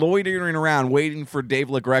just loitering around, waiting for Dave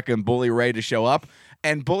LaGreca and Bully Ray to show up.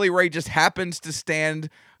 And Bully Ray just happens to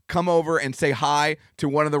come over and say hi to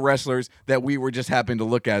one of the wrestlers that we were just happening to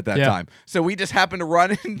look at that time. So we just happened to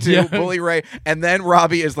run into Bully Ray, and then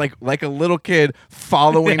Robbie is like a little kid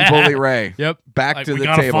following Bully Ray. Back to the table. We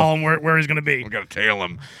gotta follow him where he's gonna be. We gotta tail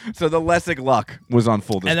him. So the Lessig luck was on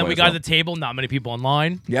full display. And then we got to the table. Not many people in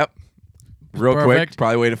line. Yep. Real quick,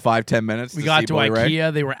 probably waited 5-10 minutes. We got to Bully IKEA.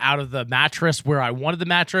 Ray. They were out of the mattress where I wanted the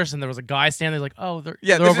mattress, and there was a guy standing there like, "Oh, they're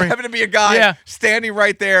this over happened to be a guy standing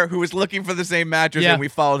right there who was looking for the same mattress, and we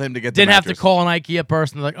followed him to get the mattress. Didn't have to call an IKEA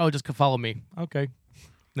person. They're like, "Oh, just follow me." Okay,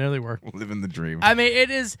 there they were, living the dream. I mean,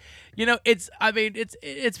 it is,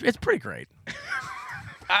 it's pretty great.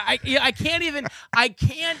 I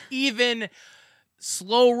can't even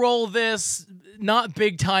slow roll this, not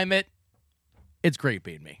big time it. It's great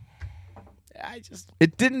being me.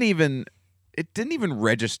 It didn't even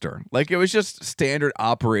register. Like, it was just standard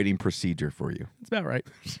operating procedure for you. It's about right.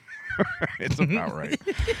 It's about right.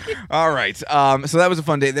 All right. So that was a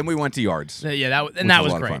fun day. Then we went to Yards. Yeah, that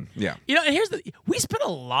was great. Fun. Yeah. And we spent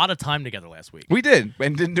a lot of time together last week. We did,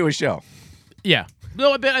 and didn't do a show. Yeah.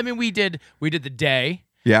 No, I mean, we did the day.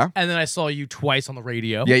 Yeah. And then I saw you twice on the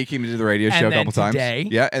radio. Yeah, you came to do the radio show a couple times. Today.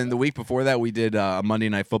 Yeah, and the week before that, we did a Monday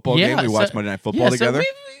Night Football game. We watched Monday Night Football together.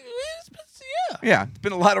 Yeah, it's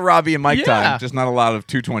been a lot of Robbie and Mike time, just not a lot of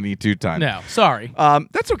 222 time. No, sorry.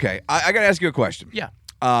 That's okay. I got to ask you a question. Yeah.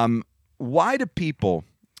 Why do people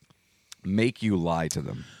make you lie to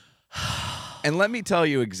them? And let me tell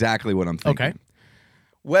you exactly what I'm thinking. Okay.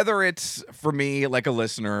 Whether it's for me, like a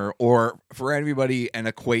listener, or for anybody, an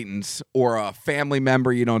acquaintance, or a family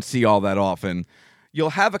member you don't see all that often,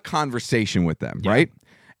 you'll have a conversation with them, right?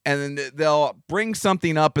 And then they'll bring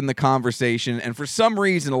something up in the conversation, and for some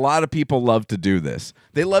reason, a lot of people love to do this.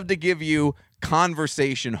 They love to give you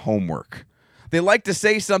conversation homework. They like to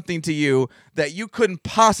say something to you that you couldn't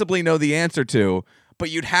possibly know the answer to,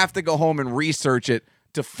 but you'd have to go home and research it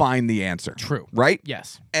to find the answer. True. Right?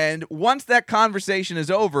 Yes. And once that conversation is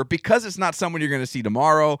over, because it's not someone you're going to see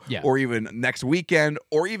tomorrow or even next weekend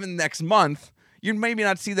or even next month, you maybe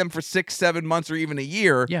not see them for 6-7 months or even a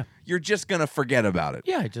year. Yeah. You're just going to forget about it.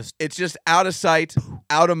 Yeah. It's just out of sight,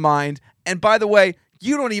 out of mind. And by the way,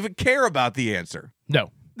 you don't even care about the answer.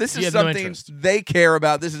 No. This is something they care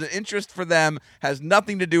about. This is an interest for them, has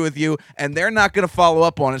nothing to do with you, and they're not going to follow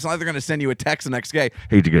up on it. It's not like they're going to send you a text the next day.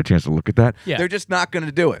 Hey, did you get a chance to look at that? Yeah. They're just not going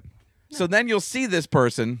to do it. No. So then you'll see this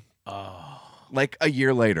person like a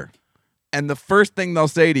year later, and the first thing they'll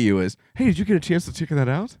say to you is, hey, did you get a chance to check that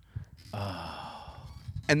out?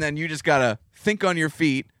 And then you just got to think on your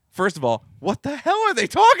feet. First of all, what the hell are they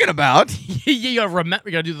talking about? You gotta remember.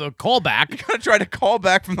 You gotta do the callback. You gotta try to call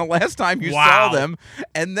back from the last time you saw them,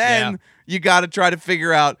 and then you gotta try to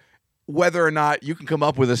figure out whether or not you can come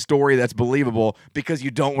up with a story that's believable because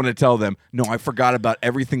you don't want to tell them, no, I forgot about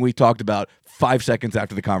everything we talked about 5 seconds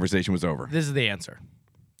after the conversation was over. This is the answer.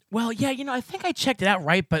 Well, yeah, I think I checked it out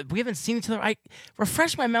right, but we haven't seen each other. I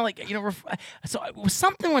refreshed my memory, so it was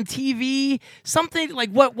something on TV, something like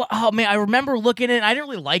what? Oh man, I remember looking at it. I didn't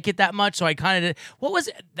really like it that much, so I kind of did. What was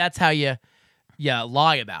it? That's how you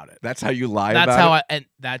lie about it. That's how you lie That's about how it? and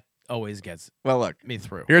that. always gets Well, look, me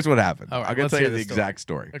through. here's what happened. All right, I'm going let's to tell you hear the the story. exact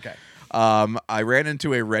story. Okay. I ran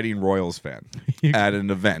into a Reading Royals fan at an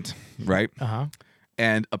event, right? Uh-huh.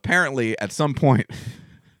 And apparently, at some point,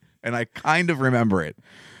 and I kind of remember it,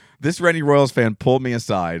 this Reading Royals fan pulled me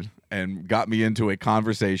aside and got me into a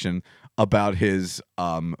conversation about his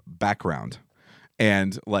background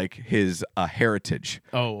and like his heritage.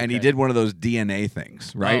 Oh, And he okay. did one of those DNA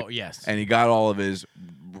things, right? Oh, yes. And he got all of his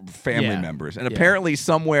family Yeah. members. And Yeah. apparently,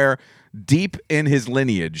 somewhere deep in his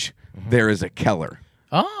lineage, there is a Keller.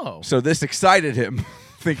 Oh. So this excited him,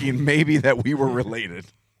 thinking maybe that we were related.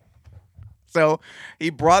 So he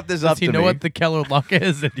brought this up Does he to know me. what the Keller luck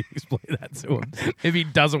is? And you explain that to him. Maybe he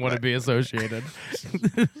doesn't want to be associated.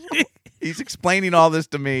 He's explaining all this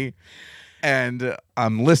to me, and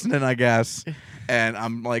I'm listening, I guess. And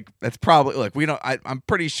I'm like, that's probably like we don't. I'm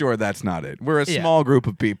pretty sure that's not it. We're a Yeah. small group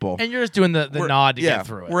of people. And you're just doing the nod to yeah, get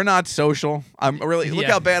through it. We're not social. I'm really look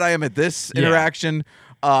Yeah. how bad I am at this Yeah. interaction.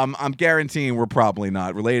 I'm guaranteeing we're probably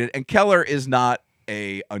not related. And Keller is not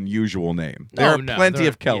a unusual name. There Oh, are no, plenty there-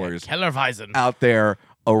 of Kellers Yeah, Kellerweisen. out there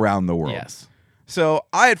around the world. Yes. So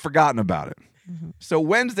I had forgotten about it. Mm-hmm. So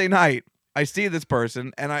Wednesday night, I see this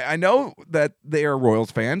person, and I know that they are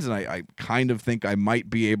Royals fans, and I kind of think I might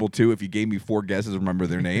be able to, if you gave me 4 guesses, remember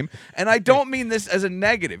their name. And I don't mean this as a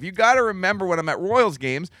negative. You got to remember when I'm at Royals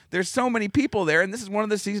games, there's so many people there, and this is one of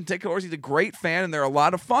the season ticket holders. He's a great fan, and they're a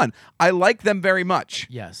lot of fun. I like them very much.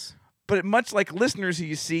 Yes. But much like listeners who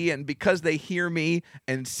you see, and because they hear me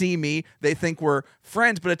and see me, they think we're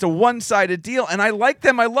friends, but it's a one-sided deal, and I like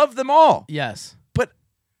them. I love them all. Yes. But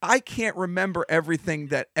I can't remember everything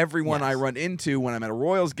that everyone I Yes. run into when I'm at a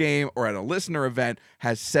Royals game or at a listener event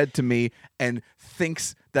has said to me and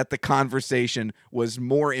thinks that the conversation was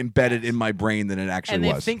more embedded in my brain than it actually And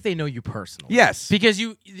they was. think they know you personally. Yes. Because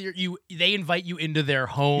they invite you into their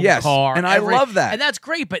home Yes, car. and I love that. And that's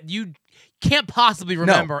great, but you can't possibly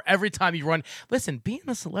remember every time you run. Listen, being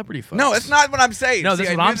a celebrity, folks. No, it's not what I'm saying. No, See, that's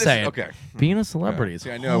I what knew I'm this- saying. Okay. Being a celebrity is See,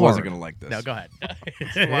 I knew I wasn't hard. going to like this. No, go ahead.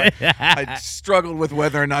 I struggled with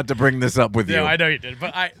whether or not to bring this up with you. No, I know you did,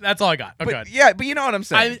 but that's all I got. Oh, But God. yeah, but you know what I'm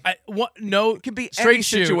saying. No, It can be straight any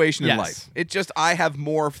shoot. situation in Yes. life. It just I have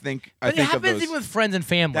more But I it think of happens those, even with friends and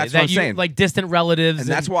family. That's that what I'm you saying. like distant relatives, and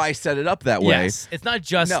that's why I set it up that way. Yes, it's not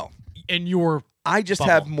just No. in your. I just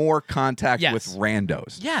bubble. have more contact Yes. with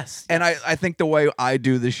randos. Yes, And I think the way I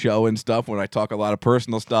do the show and stuff, when I talk a lot of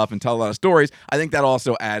personal stuff and tell a lot of stories, I think that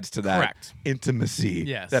also adds to that Correct. intimacy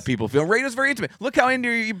Yes. that people feel. Radio's very intimate. Look how into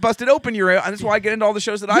you busted open your and that's why I get into all the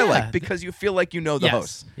shows that I Yeah. like, because you feel like you know the Yes.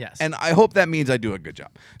 hosts. Yes. And I hope that means I do a good job.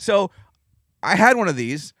 So I had one of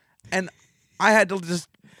these, and I had to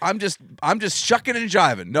I'm just shucking and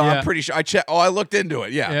jiving. No, Yeah. I'm pretty sure. I looked into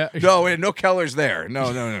it. Yeah. Yeah. No Keller's there. No.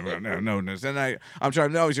 And I'm trying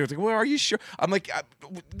to know. He's like, well, are you sure? I'm like,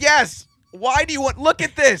 yes. Why do you want? Look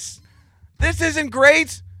at this. This isn't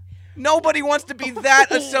great. Nobody wants to be that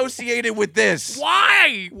associated with this.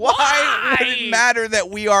 why? Why would it matter that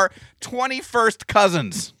we are 21st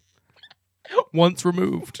cousins? Once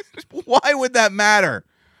removed. Why would that matter?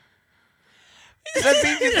 Does that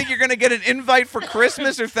mean you think you're going to get an invite for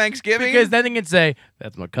Christmas or Thanksgiving? Because then they can say,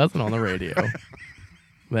 "That's my cousin on the radio."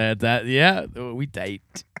 Yeah, we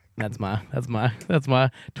date. That's my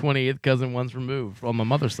 28th cousin once removed on my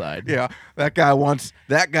mother's side. Yeah, that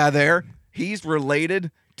guy there, he's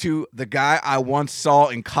related to the guy I once saw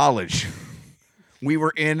in college. We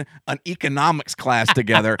were in an economics class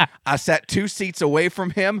together. I sat 2 seats away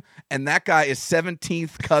from him, and that guy is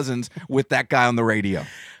 17th cousins with that guy on the radio.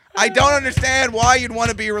 I don't understand why you'd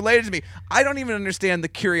want to be related to me. I don't even understand the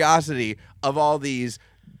curiosity of all these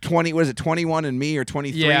 21 and me or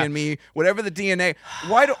 23 Yeah. and me, whatever the DNA.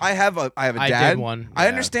 Why do I have a dad? I did one, I yeah.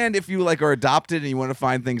 understand if you like are adopted and you want to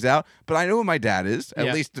find things out, but I know who my dad is. At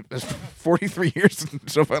Yeah. least 43 years.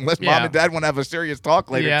 So unless mom Yeah. and dad want to have a serious talk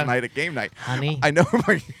later Yeah. tonight at game night, Honey. I know who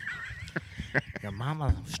my Your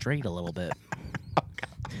mama straight a little bit.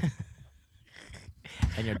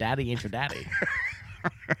 And your daddy ain't your daddy.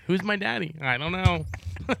 Who's my daddy? I don't know.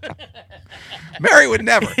 Mary would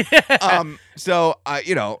never. So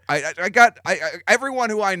I got everyone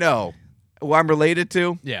who I know, who I'm related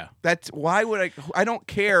to. Yeah. That's why would I don't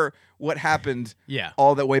care what happened. Yeah.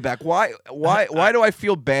 All that way back. Why do I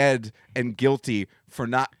feel bad and guilty for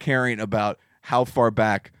not caring about how far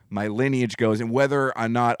back my lineage goes and whether or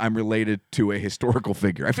not I'm related to a historical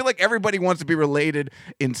figure? I feel like everybody wants to be related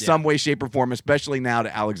in some way, shape, or form, especially now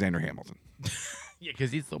to Alexander Hamilton. Yeah,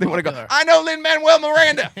 because he's so They want to go, popular. I know Lin-Manuel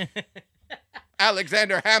Miranda.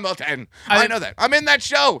 Alexander Hamilton. I know that. I'm in that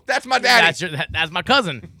show. That's my daddy. That's my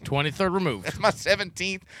cousin, 23rd removed. That's my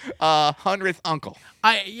 17th, 100th uncle.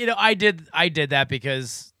 I did that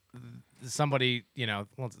because somebody,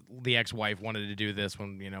 the ex-wife wanted to do this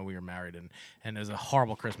when we were married, and it was a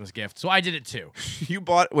horrible Christmas gift. So I did it too. You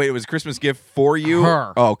bought? Wait, it was a Christmas gift for you?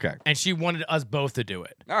 Her. Oh, okay. And she wanted us both to do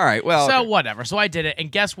it. All right. Well. So okay. whatever. So I did it,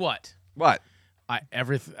 and guess what? What?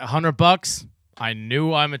 $100. I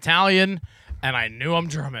knew I'm Italian, and I knew I'm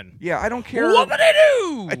German. Yeah, I don't care. What would I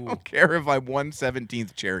do? I don't care if I'm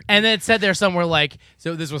 1/17th Cherokee. And then it said there somewhere like,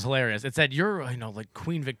 so this was hilarious. It said you're, like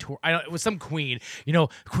Queen Victoria. It was some queen.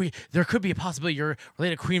 Queen. There could be a possibility you're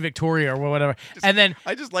related to Queen Victoria or whatever. And then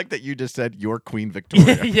I just like that you just said you're Queen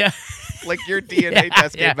Victoria. yeah, Like your DNA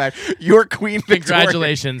test came back. You're Queen Victoria.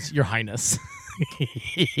 congratulations, Your Highness.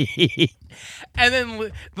 And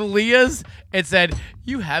then the Leah's, it said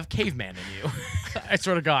you have caveman in you. I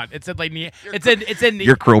swear to God, it said like it said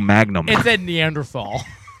You're Cro-Magnon. It said Neanderthal.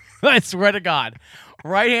 I swear to God.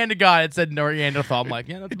 Right hand to God, it said Neanderthal. I'm like,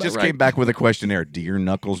 yeah, that's It about just right. came back with a questionnaire. Do your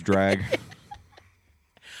knuckles drag?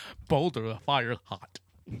 Boulder, fire hot.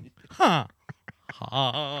 Huh.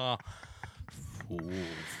 Ha. Full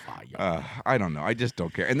fire. I don't know. I just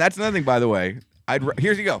don't care. And that's another thing, by the way.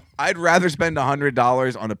 Here's you go. I'd rather spend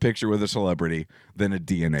 $100 on a picture with a celebrity than a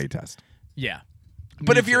DNA test. Yeah.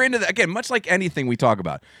 But if you're into that, again, much like anything we talk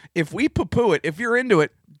about, if we poo-poo it, if you're into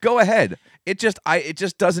it, go ahead. It just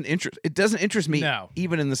doesn't interest. It doesn't interest me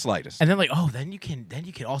even in the slightest. And then then you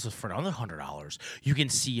can also for another $100 you can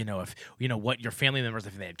see if what your family members,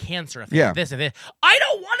 if they had cancer, if they had this, if they, I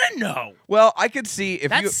don't want to know. Well, I could see if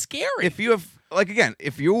that's scary. If you have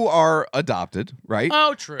if you are adopted, right?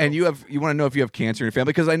 Oh, true. And you want to know if you have cancer in your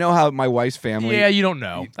family, because I know how my wife's family. Yeah, you don't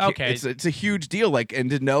know. Okay, it's a huge deal. And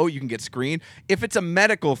to know you can get screened if it's a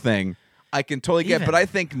medical thing. I can totally get, but I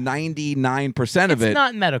think 99% of it. It's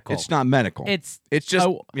not medical. It's not medical. It's just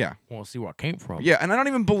yeah. We'll see where it came from. Yeah, and I don't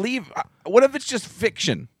even believe. What if it's just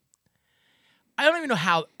fiction? I don't even know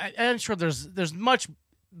how. I'm sure there's much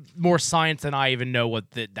more science than I even know what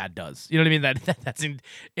that does. You know what I mean? That's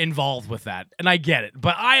involved with that, and I get it,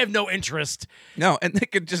 but I have no interest. No, and they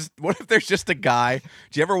could just. What if there's just a guy?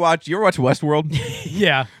 Do you ever watch Westworld?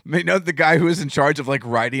 Yeah. You know the guy who is in charge of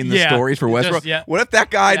writing the stories for Westworld. What if that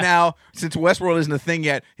guy now, since Westworld isn't a thing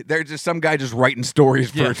yet, there's just some guy just writing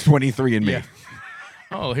stories for 23andMe. Yeah.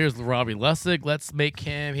 Oh, here's Robbie Lessig. Let's make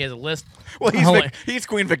him. He has a list. Well, he's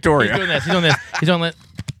Queen Victoria. He's doing this. He's doing this.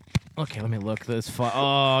 Okay, let me look this.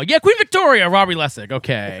 Yeah, Queen Victoria, Robbie Lessig.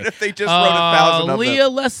 Okay. What if they just wrote 1,000 of Leah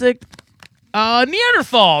Lessig,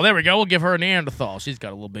 Neanderthal. There we go. We'll give her a Neanderthal. She's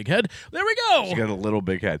got a little big head. There we go. She's got a little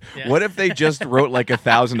big head. Yeah. What if they just wrote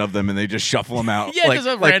 1,000 of them and they just shuffle them out? Yeah, like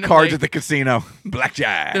randomly. cards at the casino.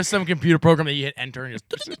 Blackjack. There's some computer program that you hit enter and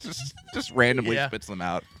just randomly spits them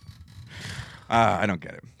out. I don't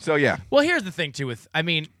get it. So, yeah. Well, here's the thing, too.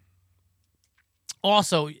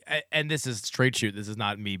 Also, and this is straight shoot. This is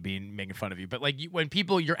not me making fun of you, but when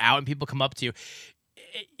you're out and people come up to you,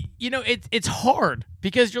 it's hard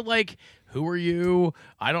because you're like, who are you?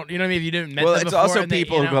 I don't, what I mean? If you didn't met them it's before, also and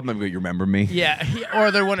people who come up and go, you remember me? Yeah, or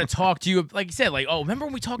they want to talk to you, like you said, oh, remember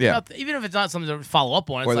when we talked about, even if it's not something to follow up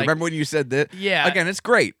on. It's remember when you said that? Yeah. Again, it's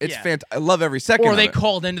great. It's fantastic. I love every second or of they it.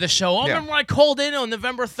 called into the show. Oh, remember when I called in on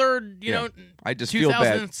November 3rd, I just feel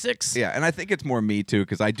bad. 2006? Yeah, and I think it's more me too,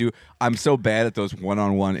 because I'm so bad at those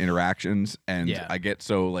one-on-one interactions, and I get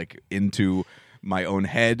so into my own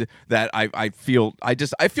head that I feel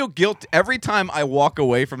guilt every time I walk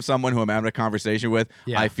away from someone who I'm having a conversation with.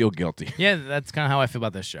 Yeah. I feel guilty. Yeah, that's kind of how I feel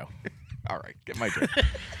about this show. All right, get my drink.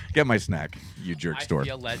 Get my snack, you jerk store. I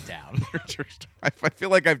feel let down. I feel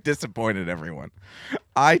like I've disappointed everyone.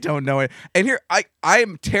 I don't know it. And here, I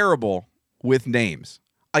am terrible with names.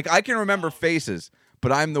 I can remember faces,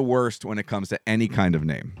 but I'm the worst when it comes to any kind of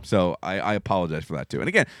name. So I apologize for that too. And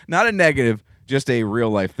again, not a negative, just a real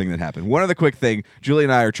life thing that happened. One other quick thing, Julie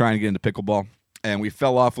and I are trying to get into pickleball. And we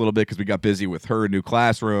fell off a little bit because we got busy with her new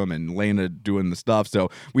classroom and Lena doing the stuff. So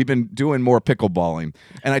we've been doing more pickleballing.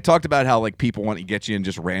 And I talked about how people want to get you in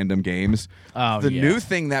just random games. The new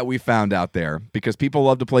thing that we found out there, because people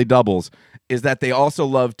love to play doubles, is that they also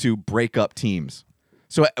love to break up teams.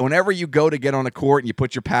 So whenever you go to get on a court and you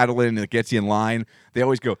put your paddle in and it gets you in line, they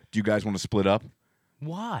always go, do you guys want to split up?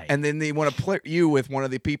 Why? And then they want to play you with one of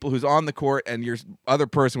the people who's on the court and your other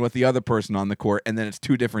person with the other person on the court, and then it's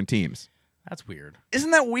two different teams. That's weird.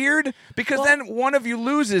 Isn't that weird? Because then one of you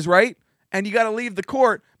loses, right? And you got to leave the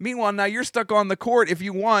court. Meanwhile, now you're stuck on the court if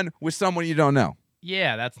you won with someone you don't know.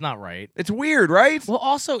 Yeah, that's not right. It's weird, right? Well,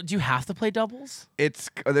 also, do you have to play doubles?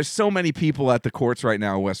 There's so many people at the courts right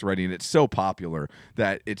now in West Reading. It's so popular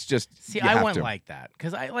that it's just. See, you I have wouldn't to. like that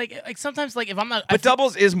because I like sometimes like if I'm not. But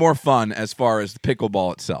doubles is more fun as far as the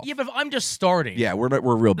pickleball itself. Yeah, but if I'm just starting. Yeah, we're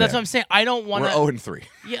real bad. That's what I'm saying. I don't want We're to. 0-3.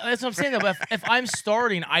 Yeah, that's what I'm saying. Though, but if I'm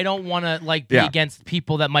starting, I don't want to like be Yeah. against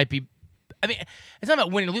people that might be. I mean, it's not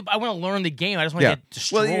about winning or losing. I want to learn the game. I just want to Yeah. get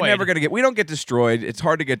destroyed. Well, you're never gonna get. We don't get destroyed. It's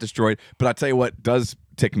hard to get destroyed. But I'll tell you what does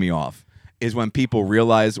tick me off is when people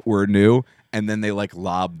realize we're new and then they like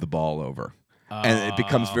lob the ball over. And it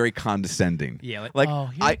becomes very condescending. Yeah, like, like oh,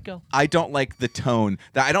 here I you go. I don't like the tone.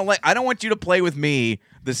 That I don't like. I don't want you to play with me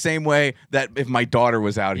the same way that if my daughter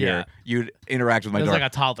was out here, you'd interact with my There's daughter.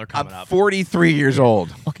 like a toddler coming I'm up. 43 years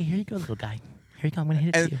old, Okay, here you go, little guy. Here you go. I'm gonna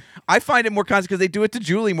hit it and to you. I find it more constant because they do it to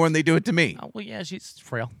Julie more than they do it to me. Oh, well, yeah, she's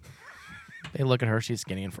frail. They look at her; she's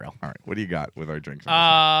skinny and frail. All right, what do you got with our drinks?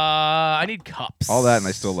 I need cups. All that, and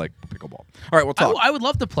I still like pickleball. All right, we'll talk. I would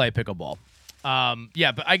love to play pickleball.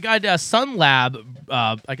 Yeah, but I got Sun Lab,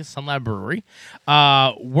 I guess Sun Lab Brewery.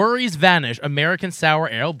 Worries Vanish, American Sour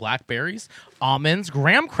Ale, blackberries, almonds,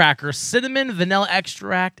 graham crackers, cinnamon, vanilla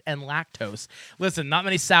extract, and lactose. Listen, not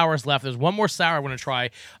many sours left. There's one more sour I want to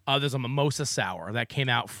try. There's a mimosa sour that came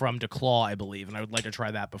out from DeClaw, I believe, and I would like to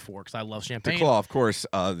try that before because I love champagne. DeClaw, of course,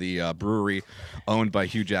 the brewery owned by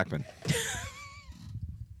Hugh Jackman. I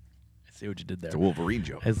see what you did there. It's a Wolverine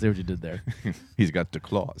joke. I see what you did there. He's got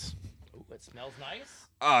DeClaws. Ooh, it smells nice.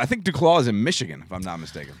 I think DeClaw is in Michigan, if I'm not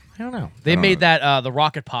mistaken. I don't know. They made that the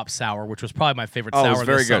Rocket Pop sour, which was probably my favorite Oh, sour it's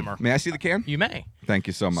very this good. summer. May I see the can? You may. Thank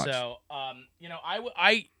you so much. So,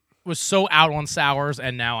 I was so out on sours,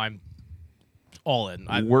 and now I'm all in.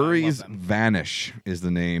 I Worries love them. Vanish is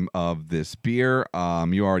the name of this beer.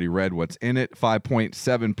 You already read what's in it.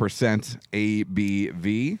 5.7%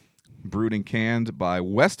 ABV. Brewed and canned by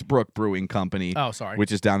Westbrook Brewing Company. Oh, sorry.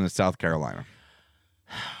 Which is down in South Carolina.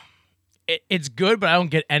 It's good, but I don't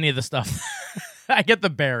get any of the stuff. I get the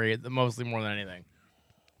berry mostly more than anything.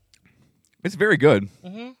 It's very good.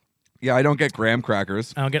 Yeah, I don't get graham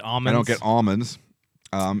crackers. I don't get almonds. I don't get almonds.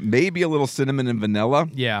 Maybe a little cinnamon and vanilla,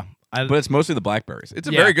 Yeah. but it's mostly the blackberries. It's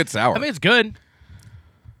a Yeah. very good sour. I mean, it's good.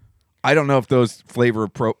 I don't know if those flavor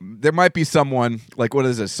there might be someone like what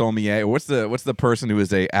is a sommelier? What's the person who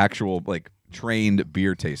is a actual like trained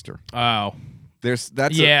beer taster? Oh. That's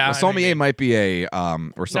Yeah, a sommelier I mean, might be a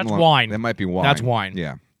or something. That's wine. That might be wine. That's wine.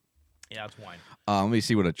 Yeah. Yeah, it's wine. Let me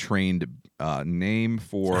see what a trained name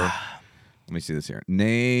for. Let me see this here.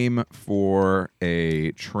 Name for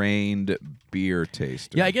a trained beer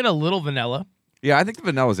taster. Yeah, I get a little vanilla. Yeah, I think the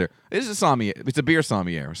vanilla's there. It is a sommelier. It's a beer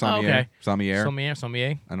sommelier. Sommelier. okay. Sommelier.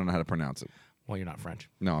 Sommelier. I don't know how to pronounce it. Well, you're not French.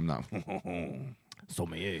 No, I'm not.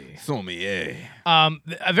 Sommelier. Sommelier.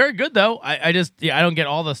 Very good though. I just I don't get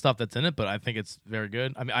all the stuff that's in it, but I think it's very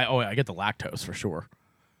good. I mean, I get the lactose for sure.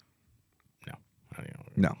 No. I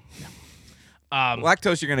don't know. No.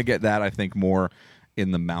 Lactose, you're going to get that, I think, more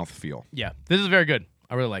in the mouthfeel. Yeah, this is very good.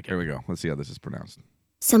 I really like it. Here we go. Let's see how this is pronounced.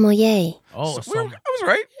 Sommelier. Oh, I was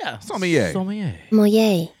right. yeah, Sommelier. Sommelier.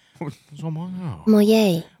 Moyer. Sommelier.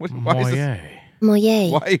 Moyer. Why is this? Moyer.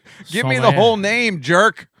 Why? Give me the Sommelier. whole name,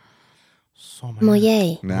 jerk.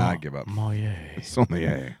 Moyer. Nah, I give up. Sommelier.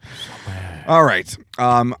 Sommelier. All right.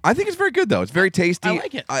 I think it's very good, though. It's very tasty. I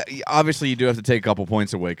like it. Obviously, you do have to take a couple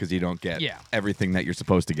points away because you don't get Yeah. everything that you're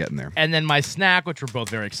supposed to get in there. And then my snack, which we're both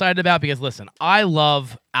very excited about, because listen, I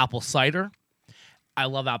love apple cider. I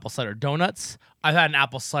love apple cider donuts. I've had an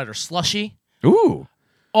apple cider slushy. Ooh.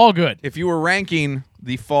 All good. If you were ranking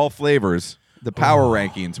the fall flavors, the power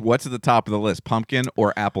rankings, what's at the top of the list? Pumpkin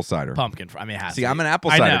or apple cider? Pumpkin. I mean, it has See, to I'm be. an apple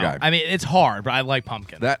I cider know. guy. I mean, it's hard, but I like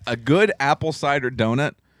pumpkin. That a good apple cider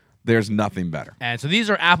donut, there's nothing better. And so these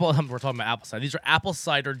are we're talking about apple cider. These are apple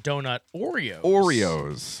cider donut Oreos.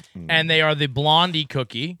 Oreos. And they are the blondie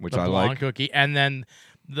cookie. Which the I blonde like. cookie. And then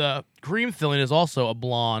the cream filling is also a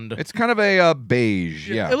blonde. It's kind of a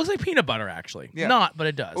beige. Yeah. It looks like peanut butter, actually. Yeah. Not, but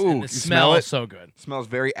it does. Ooh, and you the smell smell it? is so good. Smells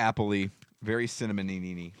very appley, very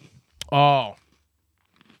cinnamony. Oh,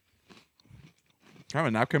 Have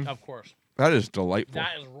a napkin. of course. That is delightful.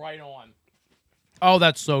 That is right on. Oh,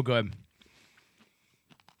 that's so good.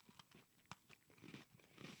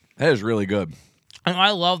 That is really good. And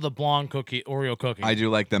I love the blonde cookie, Oreo cookie. I do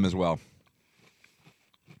like them as well.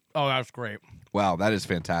 Oh, that's great. Wow, that is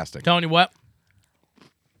fantastic. Telling you what,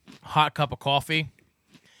 hot cup of coffee,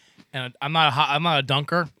 and I'm not a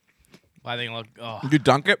dunker. But I think You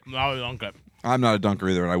dunk it? I would dunk it. I'm not a dunker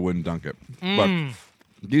either, and I wouldn't dunk it. But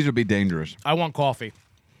these would be dangerous. I want coffee.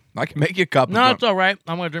 I can make you a cup. No, of it's all right.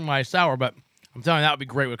 I'm gonna drink my sour, but I'm telling you that would be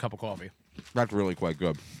great with a cup of coffee. That's really quite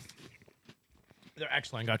good. They're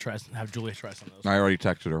excellent. Got to have Julia try some of those. I already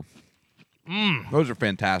texted her. Those are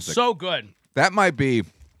fantastic. So good. That might be.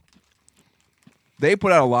 They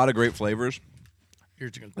put out a lot of great flavors.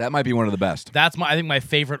 That might be one of the best. That's I think my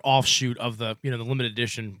favorite offshoot of the the limited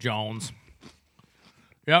edition Jones.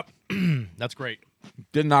 Yep, that's great.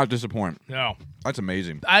 Did not disappoint. No, That's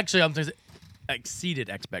amazing. actually, I'm saying exceeded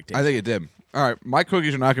expectations. I think it did. All right, my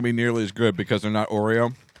cookies are not going to be nearly as good because they're not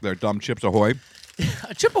Oreo. They're dumb Chips Ahoy.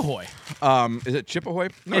 A Chip Ahoy. Is it Chip Ahoy?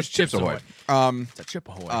 No, It's Chips Chips Ahoy. It's a Chip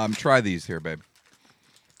Ahoy. Try these here, babe.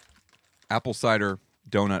 Apple cider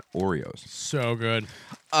donut Oreos. So good.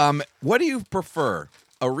 What do you prefer,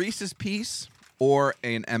 a Reese's Piece or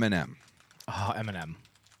an M&M? Oh, M&M.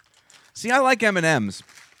 See, I like M&Ms,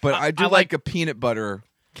 but I do I like like a peanut butter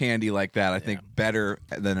candy like that. I think better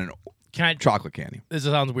than an chocolate candy. This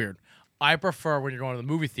sounds weird. I prefer when you're going to the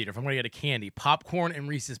movie theater, if I'm going to get a candy, popcorn and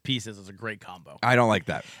Reese's Pieces is a great combo. I don't like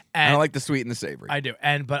that. I And- don't like the sweet and the savory. I do,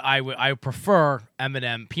 but I prefer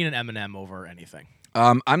M&M, peanut M&M over anything.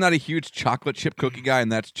 I'm not a huge chocolate chip cookie guy, and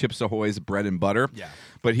that's Chips Ahoy's bread and butter. Yeah.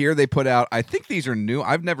 But here they put out, I think these are new.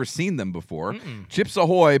 I've never seen them before. Chips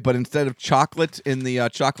Ahoy, but instead of chocolate in the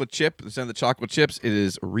chocolate chip, instead of the chocolate chips, it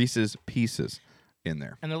is Reese's Pieces in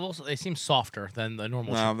there. And they seem softer than the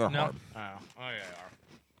normal. No, chip. they're hard. Oh, yeah, they are.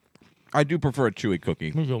 I do prefer a chewy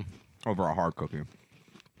cookie Me too. over a hard cookie.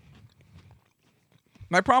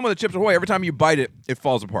 My problem with the Chips Ahoy, every time you bite it, it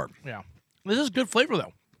falls apart. Yeah. This is good flavor,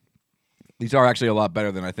 though. These are actually a lot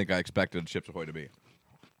better than I think I expected Chips Ahoy to be.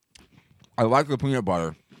 I like the peanut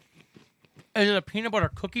butter. Is it a peanut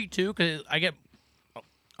butter cookie, too? Because I get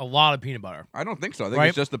a lot of peanut butter. I don't think so. I think Right?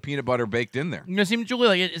 it's just the peanut butter baked in there. It seems, Julie,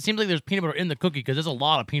 like it seems like there's peanut butter in the cookie because there's a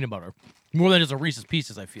lot of peanut butter. More than just a Reese's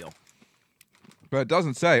Pieces, I feel. But it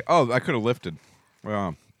doesn't say. Oh, I could have lifted.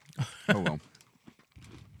 Oh well.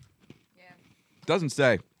 Doesn't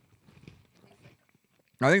say.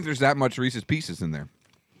 I think there's that much Reese's Pieces in there.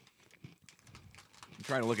 I'm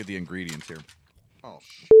trying to look at the ingredients here. Oh,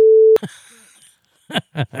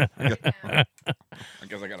 I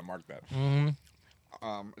guess I got to mark that.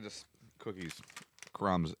 Just cookies,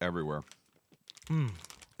 crumbs everywhere.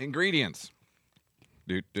 Ingredients.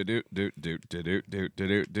 No,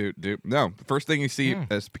 the first thing you see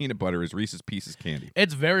as peanut butter is Reese's Pieces candy.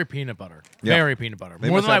 It's very peanut butter. Yeah. Very peanut butter. They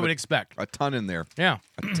More must than I have would expect. A ton in there. Yeah.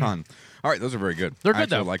 A ton. All right, those are very good. They're I good,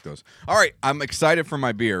 actually though. like those. All right, I'm excited for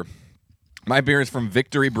my beer. My beer is from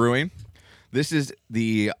Victory Brewing. This is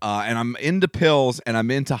and I'm into pills, and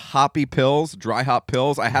I'm into hoppy pills, dry hop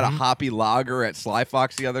pills. I had a hoppy lager at Sly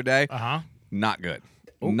Fox the other day. Not good.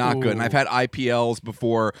 Not good. And I've had IPLs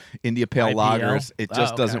before, India Pale IPL? Lagers. It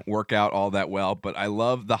just okay. doesn't work out all that well, but I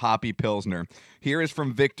love the hoppy Pilsner. Here is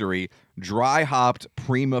from Victory, dry hopped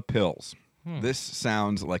Prima Pills. This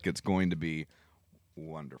sounds like it's going to be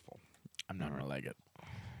wonderful. I'm not going to like it.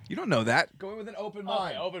 You don't know that. Go in with an open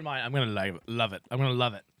mind. Okay, open mind. I'm going to love it. I'm going to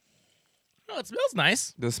love it. Oh, it smells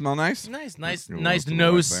nice. Does it smell nice? Nice You're a nice little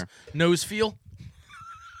nose there. nose feel.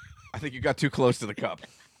 I think you got too close to the cup.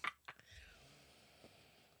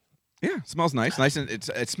 Yeah, it smells nice. Nice, and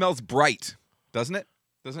it smells bright, doesn't it?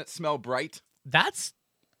 Doesn't it smell bright? That's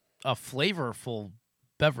a flavorful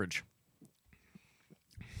beverage.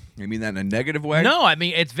 You mean that in a negative way? No, I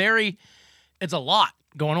mean it's a lot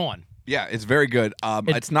going on. Yeah, it's very good.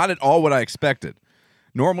 It's not at all what I expected.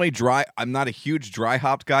 Normally, I'm not a huge dry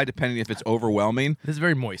hopped guy, depending if it's overwhelming. This is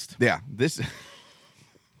very moist. Yeah, this is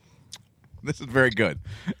very good.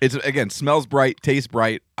 It's again smells bright, tastes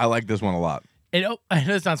bright. I like this one a lot. I know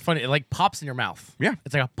it sounds funny. It like pops in your mouth. Yeah,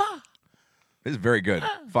 It's like a pa. this is very good.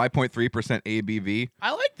 5.3% ABV.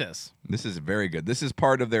 I like this. This is very good. This is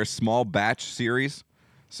part of their small batch series.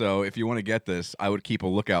 So if you want to get this, I would keep a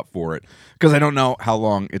lookout for it because I don't know how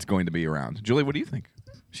long it's going to be around. Julie, what do you think?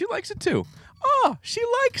 She likes it too. Oh, she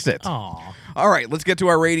likes it. Aw. All right, let's get to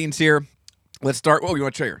our ratings here. Let's start. Oh, you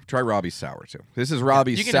want to try Robbie's sour too? This is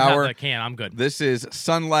Robbie's You can just have sour. the can. I'm good. This is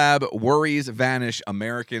Sunlab Worries Vanish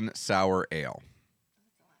American Sour Ale.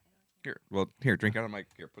 Here, drink out of my.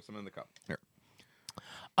 Here, put some in the cup. Here.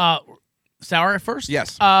 Sour at first?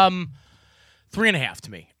 Yes. 3.5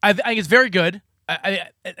 to me. I think it's very good. I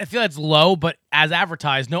feel it's low, but as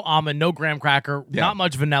advertised, no almond, no graham cracker, Yeah. not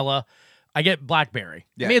much vanilla. I get blackberry.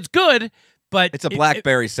 Yeah. I mean, it's good, but It's a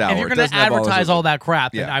blackberry sour. If you're It going to doesn't have all those advertise other- all that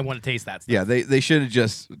crap, then Yeah. I want to taste that stuff. Yeah, they should have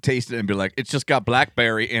just tasted it and be like, it's just got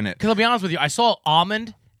blackberry in it. Because I'll be honest with you, I saw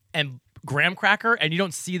almond and graham cracker, and you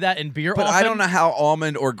don't see that in beer But often. I don't know how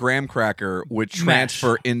almond or graham cracker would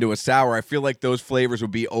transfer into a sour. I feel like those flavors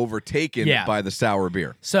would be overtaken Yeah. by the sour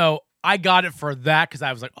beer. So I got it for that because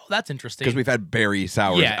I was like, oh, that's interesting. Because we've had berry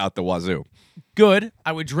sours Yeah. out the wazoo. Good.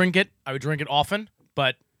 I would drink it. I would drink it often,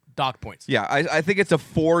 but dock points. Yeah, I think it's a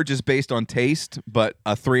 4 just based on taste, but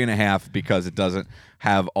a 3.5 because it doesn't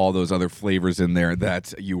have all those other flavors in there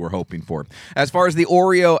that you were hoping for. As far as the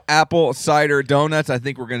Oreo apple cider donuts, I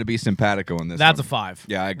think we're going to be simpatico in this. That's one. a 5.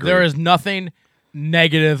 Yeah, I agree. There is nothing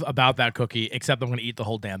negative about that cookie except I'm going to eat the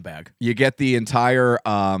whole damn bag. You get the entire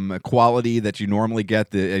quality that you normally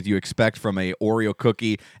get, that you expect from a Oreo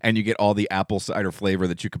cookie, and you get all the apple cider flavor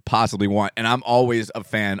that you could possibly want. And I'm always a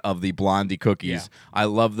fan of the Blondie cookies. Yeah. I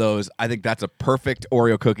love those. I think that's a perfect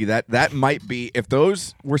Oreo cookie. That might be, if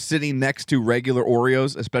those were sitting next to regular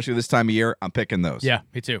Oreos, especially this time of year, I'm picking those. Yeah,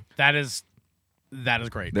 me too. That is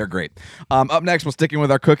great. They're great. Up next, we're sticking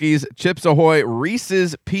with our cookies. Chips Ahoy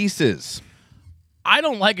Reese's Pieces. I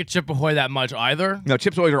don't like a Chip Ahoy that much either. No,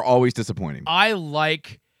 Chips Ahoy are always disappointing. I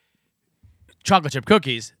like chocolate chip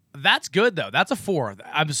cookies. That's good, though. That's a 4.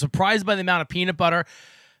 I'm surprised by the amount of peanut butter.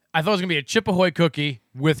 I thought it was going to be a Chip Ahoy cookie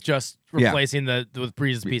with just replacing with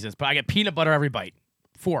Reese's Pieces, but I get peanut butter every bite.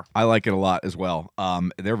 4. I like it a lot as well.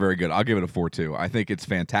 They're very good. I'll give it a 4 too. I think it's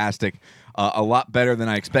fantastic. A lot better than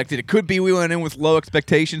I expected. It could be we went in with low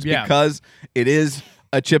expectations because it is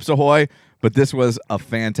a Chips Ahoy, but this was a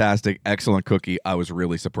fantastic, excellent cookie. I was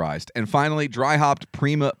really surprised. And finally, dry hopped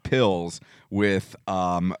Prima Pills with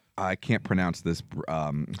I can't pronounce this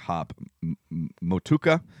hop,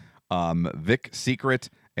 Motueka, Vic Secret,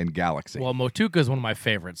 and Galaxy. Well, Motueka is one of my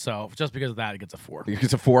favorites, so just because of that, it gets a 4.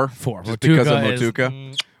 It's a 4? 4. Just because of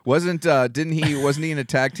Motueka Motueka? Wasn't he in a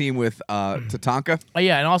tag team with Tatanka? Oh,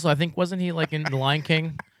 yeah, and also I think wasn't he like in The Lion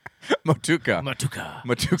King?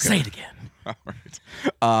 Motueka. Say it again. All right.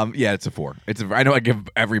 Yeah, it's a 4. I know I give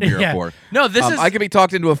every beer a 4. No, this is. I could be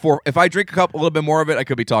talked into a 4. If I drink a little bit more of it, I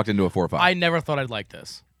could be talked into a 4 or 5. I never thought I'd like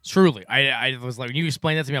this. Truly, I was like, when you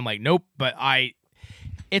explained that to me, I'm like, nope. But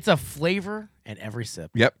it's a flavor in every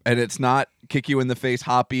sip. Yep, and it's not kick you in the face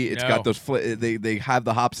hoppy. It's No. got those they have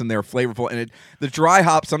the hops in there flavorful, and the dry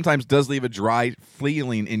hop sometimes does leave a dry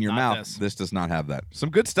feeling in your Not mouth. This does not have that. Some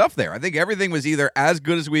good stuff there. I think everything was either as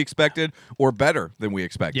good as we expected or better than we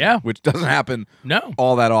expected. Yeah. which doesn't happen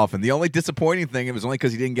all that often. The only disappointing thing, it was only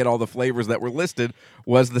because he didn't get all the flavors that were listed,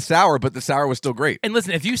 was the sour, but the sour was still great. And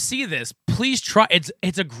listen, if you see this, please try.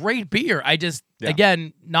 It's a great beer.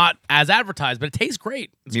 Again, not as advertised, but it tastes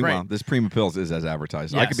great. It's Meanwhile, great. this Prima Pills is as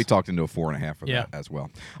advertised. I Yes. could be talked into a 4.5 for Yeah. that as well.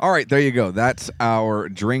 All right, there you go. That's our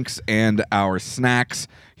drinks and our snacks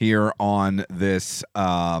here on this. We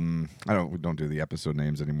don't do the episode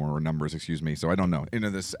names anymore, or numbers, excuse me. So I don't know. Into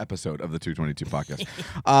this episode of the 222 podcast.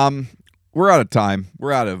 We're out of time.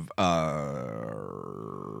 We're out of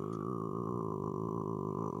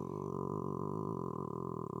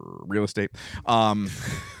real estate.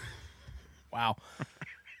 Wow.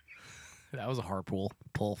 That was a hard pull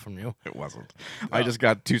from you. It wasn't. I just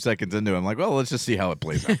got 2 seconds into it. I'm like, well, let's just see how it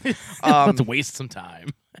plays out. Let's waste some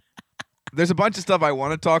time. There's a bunch of stuff I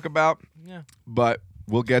want to talk about, Yeah. but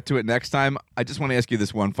we'll get to it next time. I just want to ask you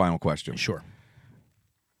this one final question. Sure.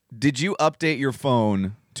 Did you update your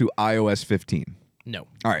phone to iOS 15? No.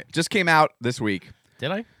 All right. Just came out this week.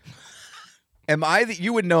 Did I?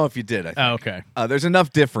 You would know if you did, I think. Oh, okay. There's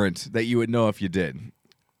enough difference that you would know if you did.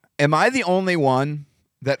 Am I the only one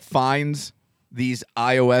that finds these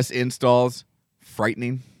iOS installs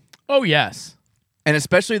frightening? Oh, yes. And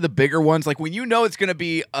especially the bigger ones, like when you know it's going to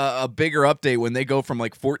be a bigger update when they go from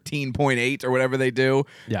like 14.8 or whatever they do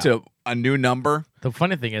to a new number. The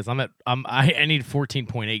funny thing is, I need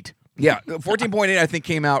 14.8. Yeah, 14.8 I think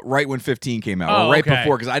came out right when 15 came out, or right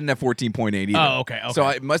before, because I didn't have 14.8 either. Oh, okay. So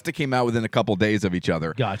it must have came out within a couple days of each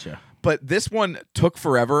other. Gotcha. But this one took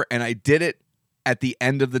forever, and I did it at the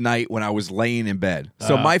end of the night when I was laying in bed.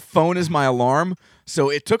 So my phone is my alarm. So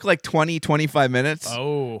it took like 20, 25 minutes.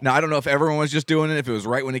 Oh. Now, I don't know if everyone was just doing it, if it was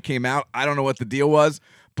right when it came out. I don't know what the deal was,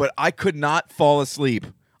 but I could not fall asleep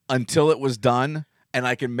until it was done, and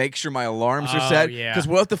I can make sure my alarms are set. Yeah. Because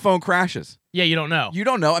what if the phone crashes? Yeah, you don't know. You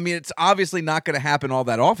don't know. I mean, it's obviously not going to happen all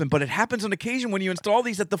that often, but it happens on occasion when you install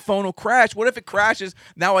these that the phone will crash. What if it crashes?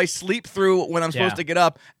 Now I sleep through when I'm supposed to get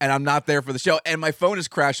up, and I'm not there for the show, and my phone is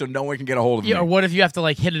crashed, so no one can get a hold of me. Yeah, or what if you have to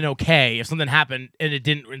like hit an okay if something happened and it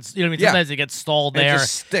didn't? You know what I mean? Sometimes it gets stalled And there. it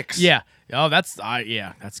just sticks. Yeah. Oh, that's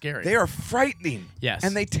that's scary. They are frightening. Yes.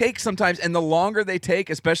 And they take sometimes, and the longer they take,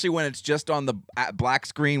 especially when it's just on the black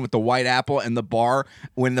screen with the white apple and the bar,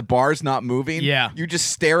 when the bar's not moving, you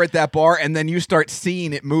just stare at that bar, and then you start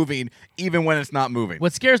seeing it moving even when it's not moving.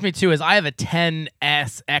 What scares me too is I have a 10s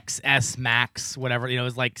XS Max, whatever, it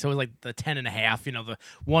was like the 10.5, the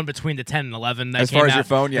one between the 10 and 11. That As far came as your out.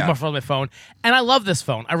 phone, yeah. As far as my phone. And I love this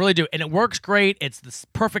phone. I really do. And it works great. It's the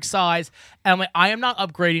perfect size. And I'm like, I am not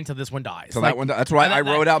upgrading till this one dies. So that one, that's why I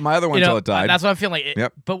wrote out my other one until it died. That's what I'm feeling like.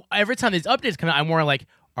 Yep. But every time these updates come out, I'm more like,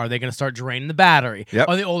 Are they going to start draining the battery? Yep.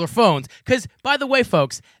 On the older phones? Because, by the way,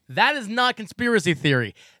 folks, that is not conspiracy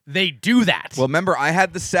theory. They do that. Well, remember, I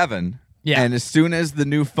had the 7. Yeah. And as soon as the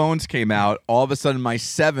new phones came out, all of a sudden my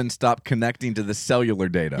 7 stopped connecting to the cellular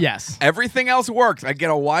data. Yes. Everything else works. I get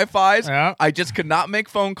a Wi-Fi's. Yeah. I just could not make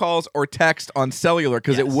phone calls or text on cellular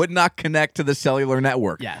because it Yes. would not connect to the cellular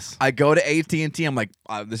network. Yes. I go to AT&T. I'm like,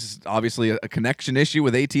 this is obviously a connection issue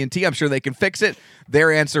with AT&T. I'm sure they can fix it.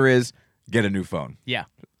 Their answer is get a new phone. yeah.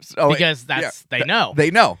 So Because they know.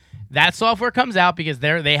 They know. That software comes out because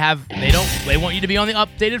they want you to be on the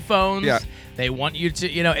updated phones. Yeah. They want you to,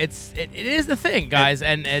 it is the thing, guys.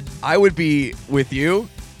 And I would be with you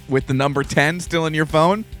with the number 10 still in your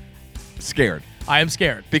phone, scared. I am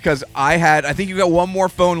scared. Because I think you got one more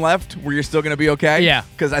phone left where you're still going to be okay. Yeah.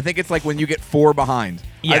 Because I think it's like when you get 4 behind.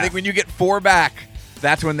 Yeah. I think when you get 4 back,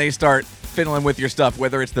 that's when they start fiddling with your stuff,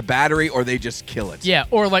 whether it's the battery or they just kill it. Yeah,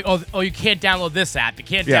 or like, oh, you can't download this app. You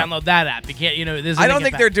can't Yeah. download that app. You can't, this. I don't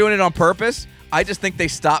think they're doing it on purpose. I just think they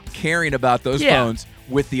stopped caring about those Yeah. phones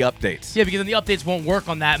with the updates. Yeah, because then the updates won't work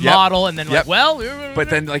on that Yep. model, and then Yep. but But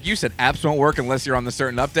then, like you said, apps won't work unless you're on the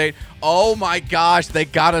certain update. Oh my gosh, they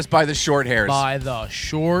got us by the short hairs. by the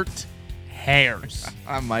short hairs,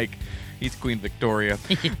 I'm Mike. He's Queen Victoria.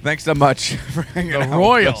 Thanks so much for hanging the out with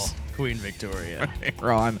royal us. Queen Victoria.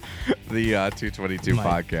 We're on the 222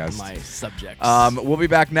 podcast. My subjects. We'll be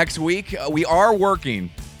back next week. We are working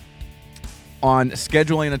on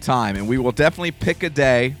scheduling a time, and we will definitely pick a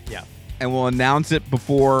day. Yeah. And we'll announce it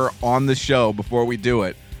on the show before we do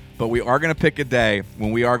it. But we are going to pick a day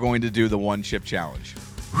when we are going to do the one chip challenge.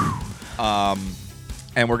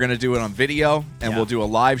 And we're going to do it on video, and we'll do a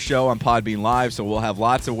live show on Podbean Live. So we'll have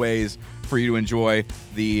lots of ways for you to enjoy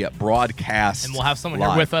the broadcast. And we'll have someone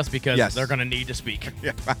live. here with us because Yes. they're going to need to speak.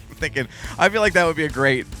 Yeah, I feel like that would be a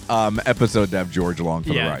great episode to have George along for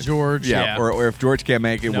the ride. George. Yeah. Or if George can't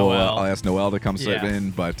make it, Noel. I'll ask Noel to come sit Yeah.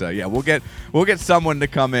 in. But we'll get someone to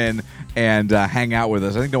come in and hang out with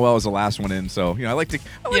us. I think Noel was the last one in, so I like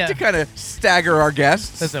to kind of stagger our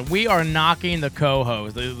guests. Listen, we are knocking the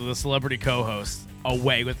co-host, the celebrity co-hosts,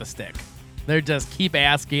 away with a stick. They just keep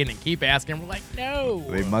asking and keep asking. We're like, no.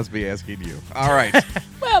 They must be asking you. All right.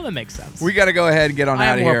 Well, that makes sense. We got to go ahead and get on I am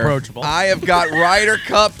out of more here. approachable. I have got Ryder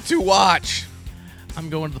Cup to watch. I'm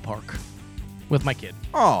going to the park with my kid.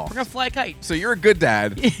 Oh. We're going to fly a kite. So you're a good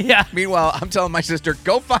dad. Yeah. Meanwhile, I'm telling my sister,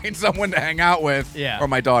 go find someone to hang out with. Yeah. Or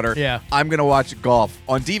my daughter. Yeah. I'm going to watch golf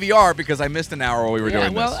on DVR because I missed an hour while we were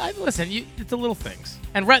doing well, this. listen, it's the little things.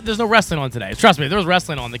 And there's no wrestling on today. Trust me, there's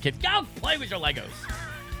wrestling on. The kid, go play with your Legos.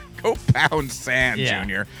 Go pound sand, Yeah.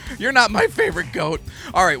 Junior. You're not my favorite goat.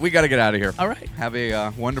 All right, we got to get out of here. All right. Have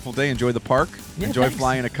a wonderful day. Enjoy the park. Yeah, Enjoy thanks.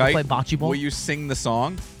 flying a We'll kite. play bocce ball. Will you sing the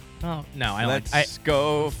song? Oh, no, I Let's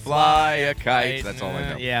go fly a kite. That's all I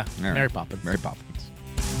know. Yeah. All right. Mary Poppins. Mary Poppins.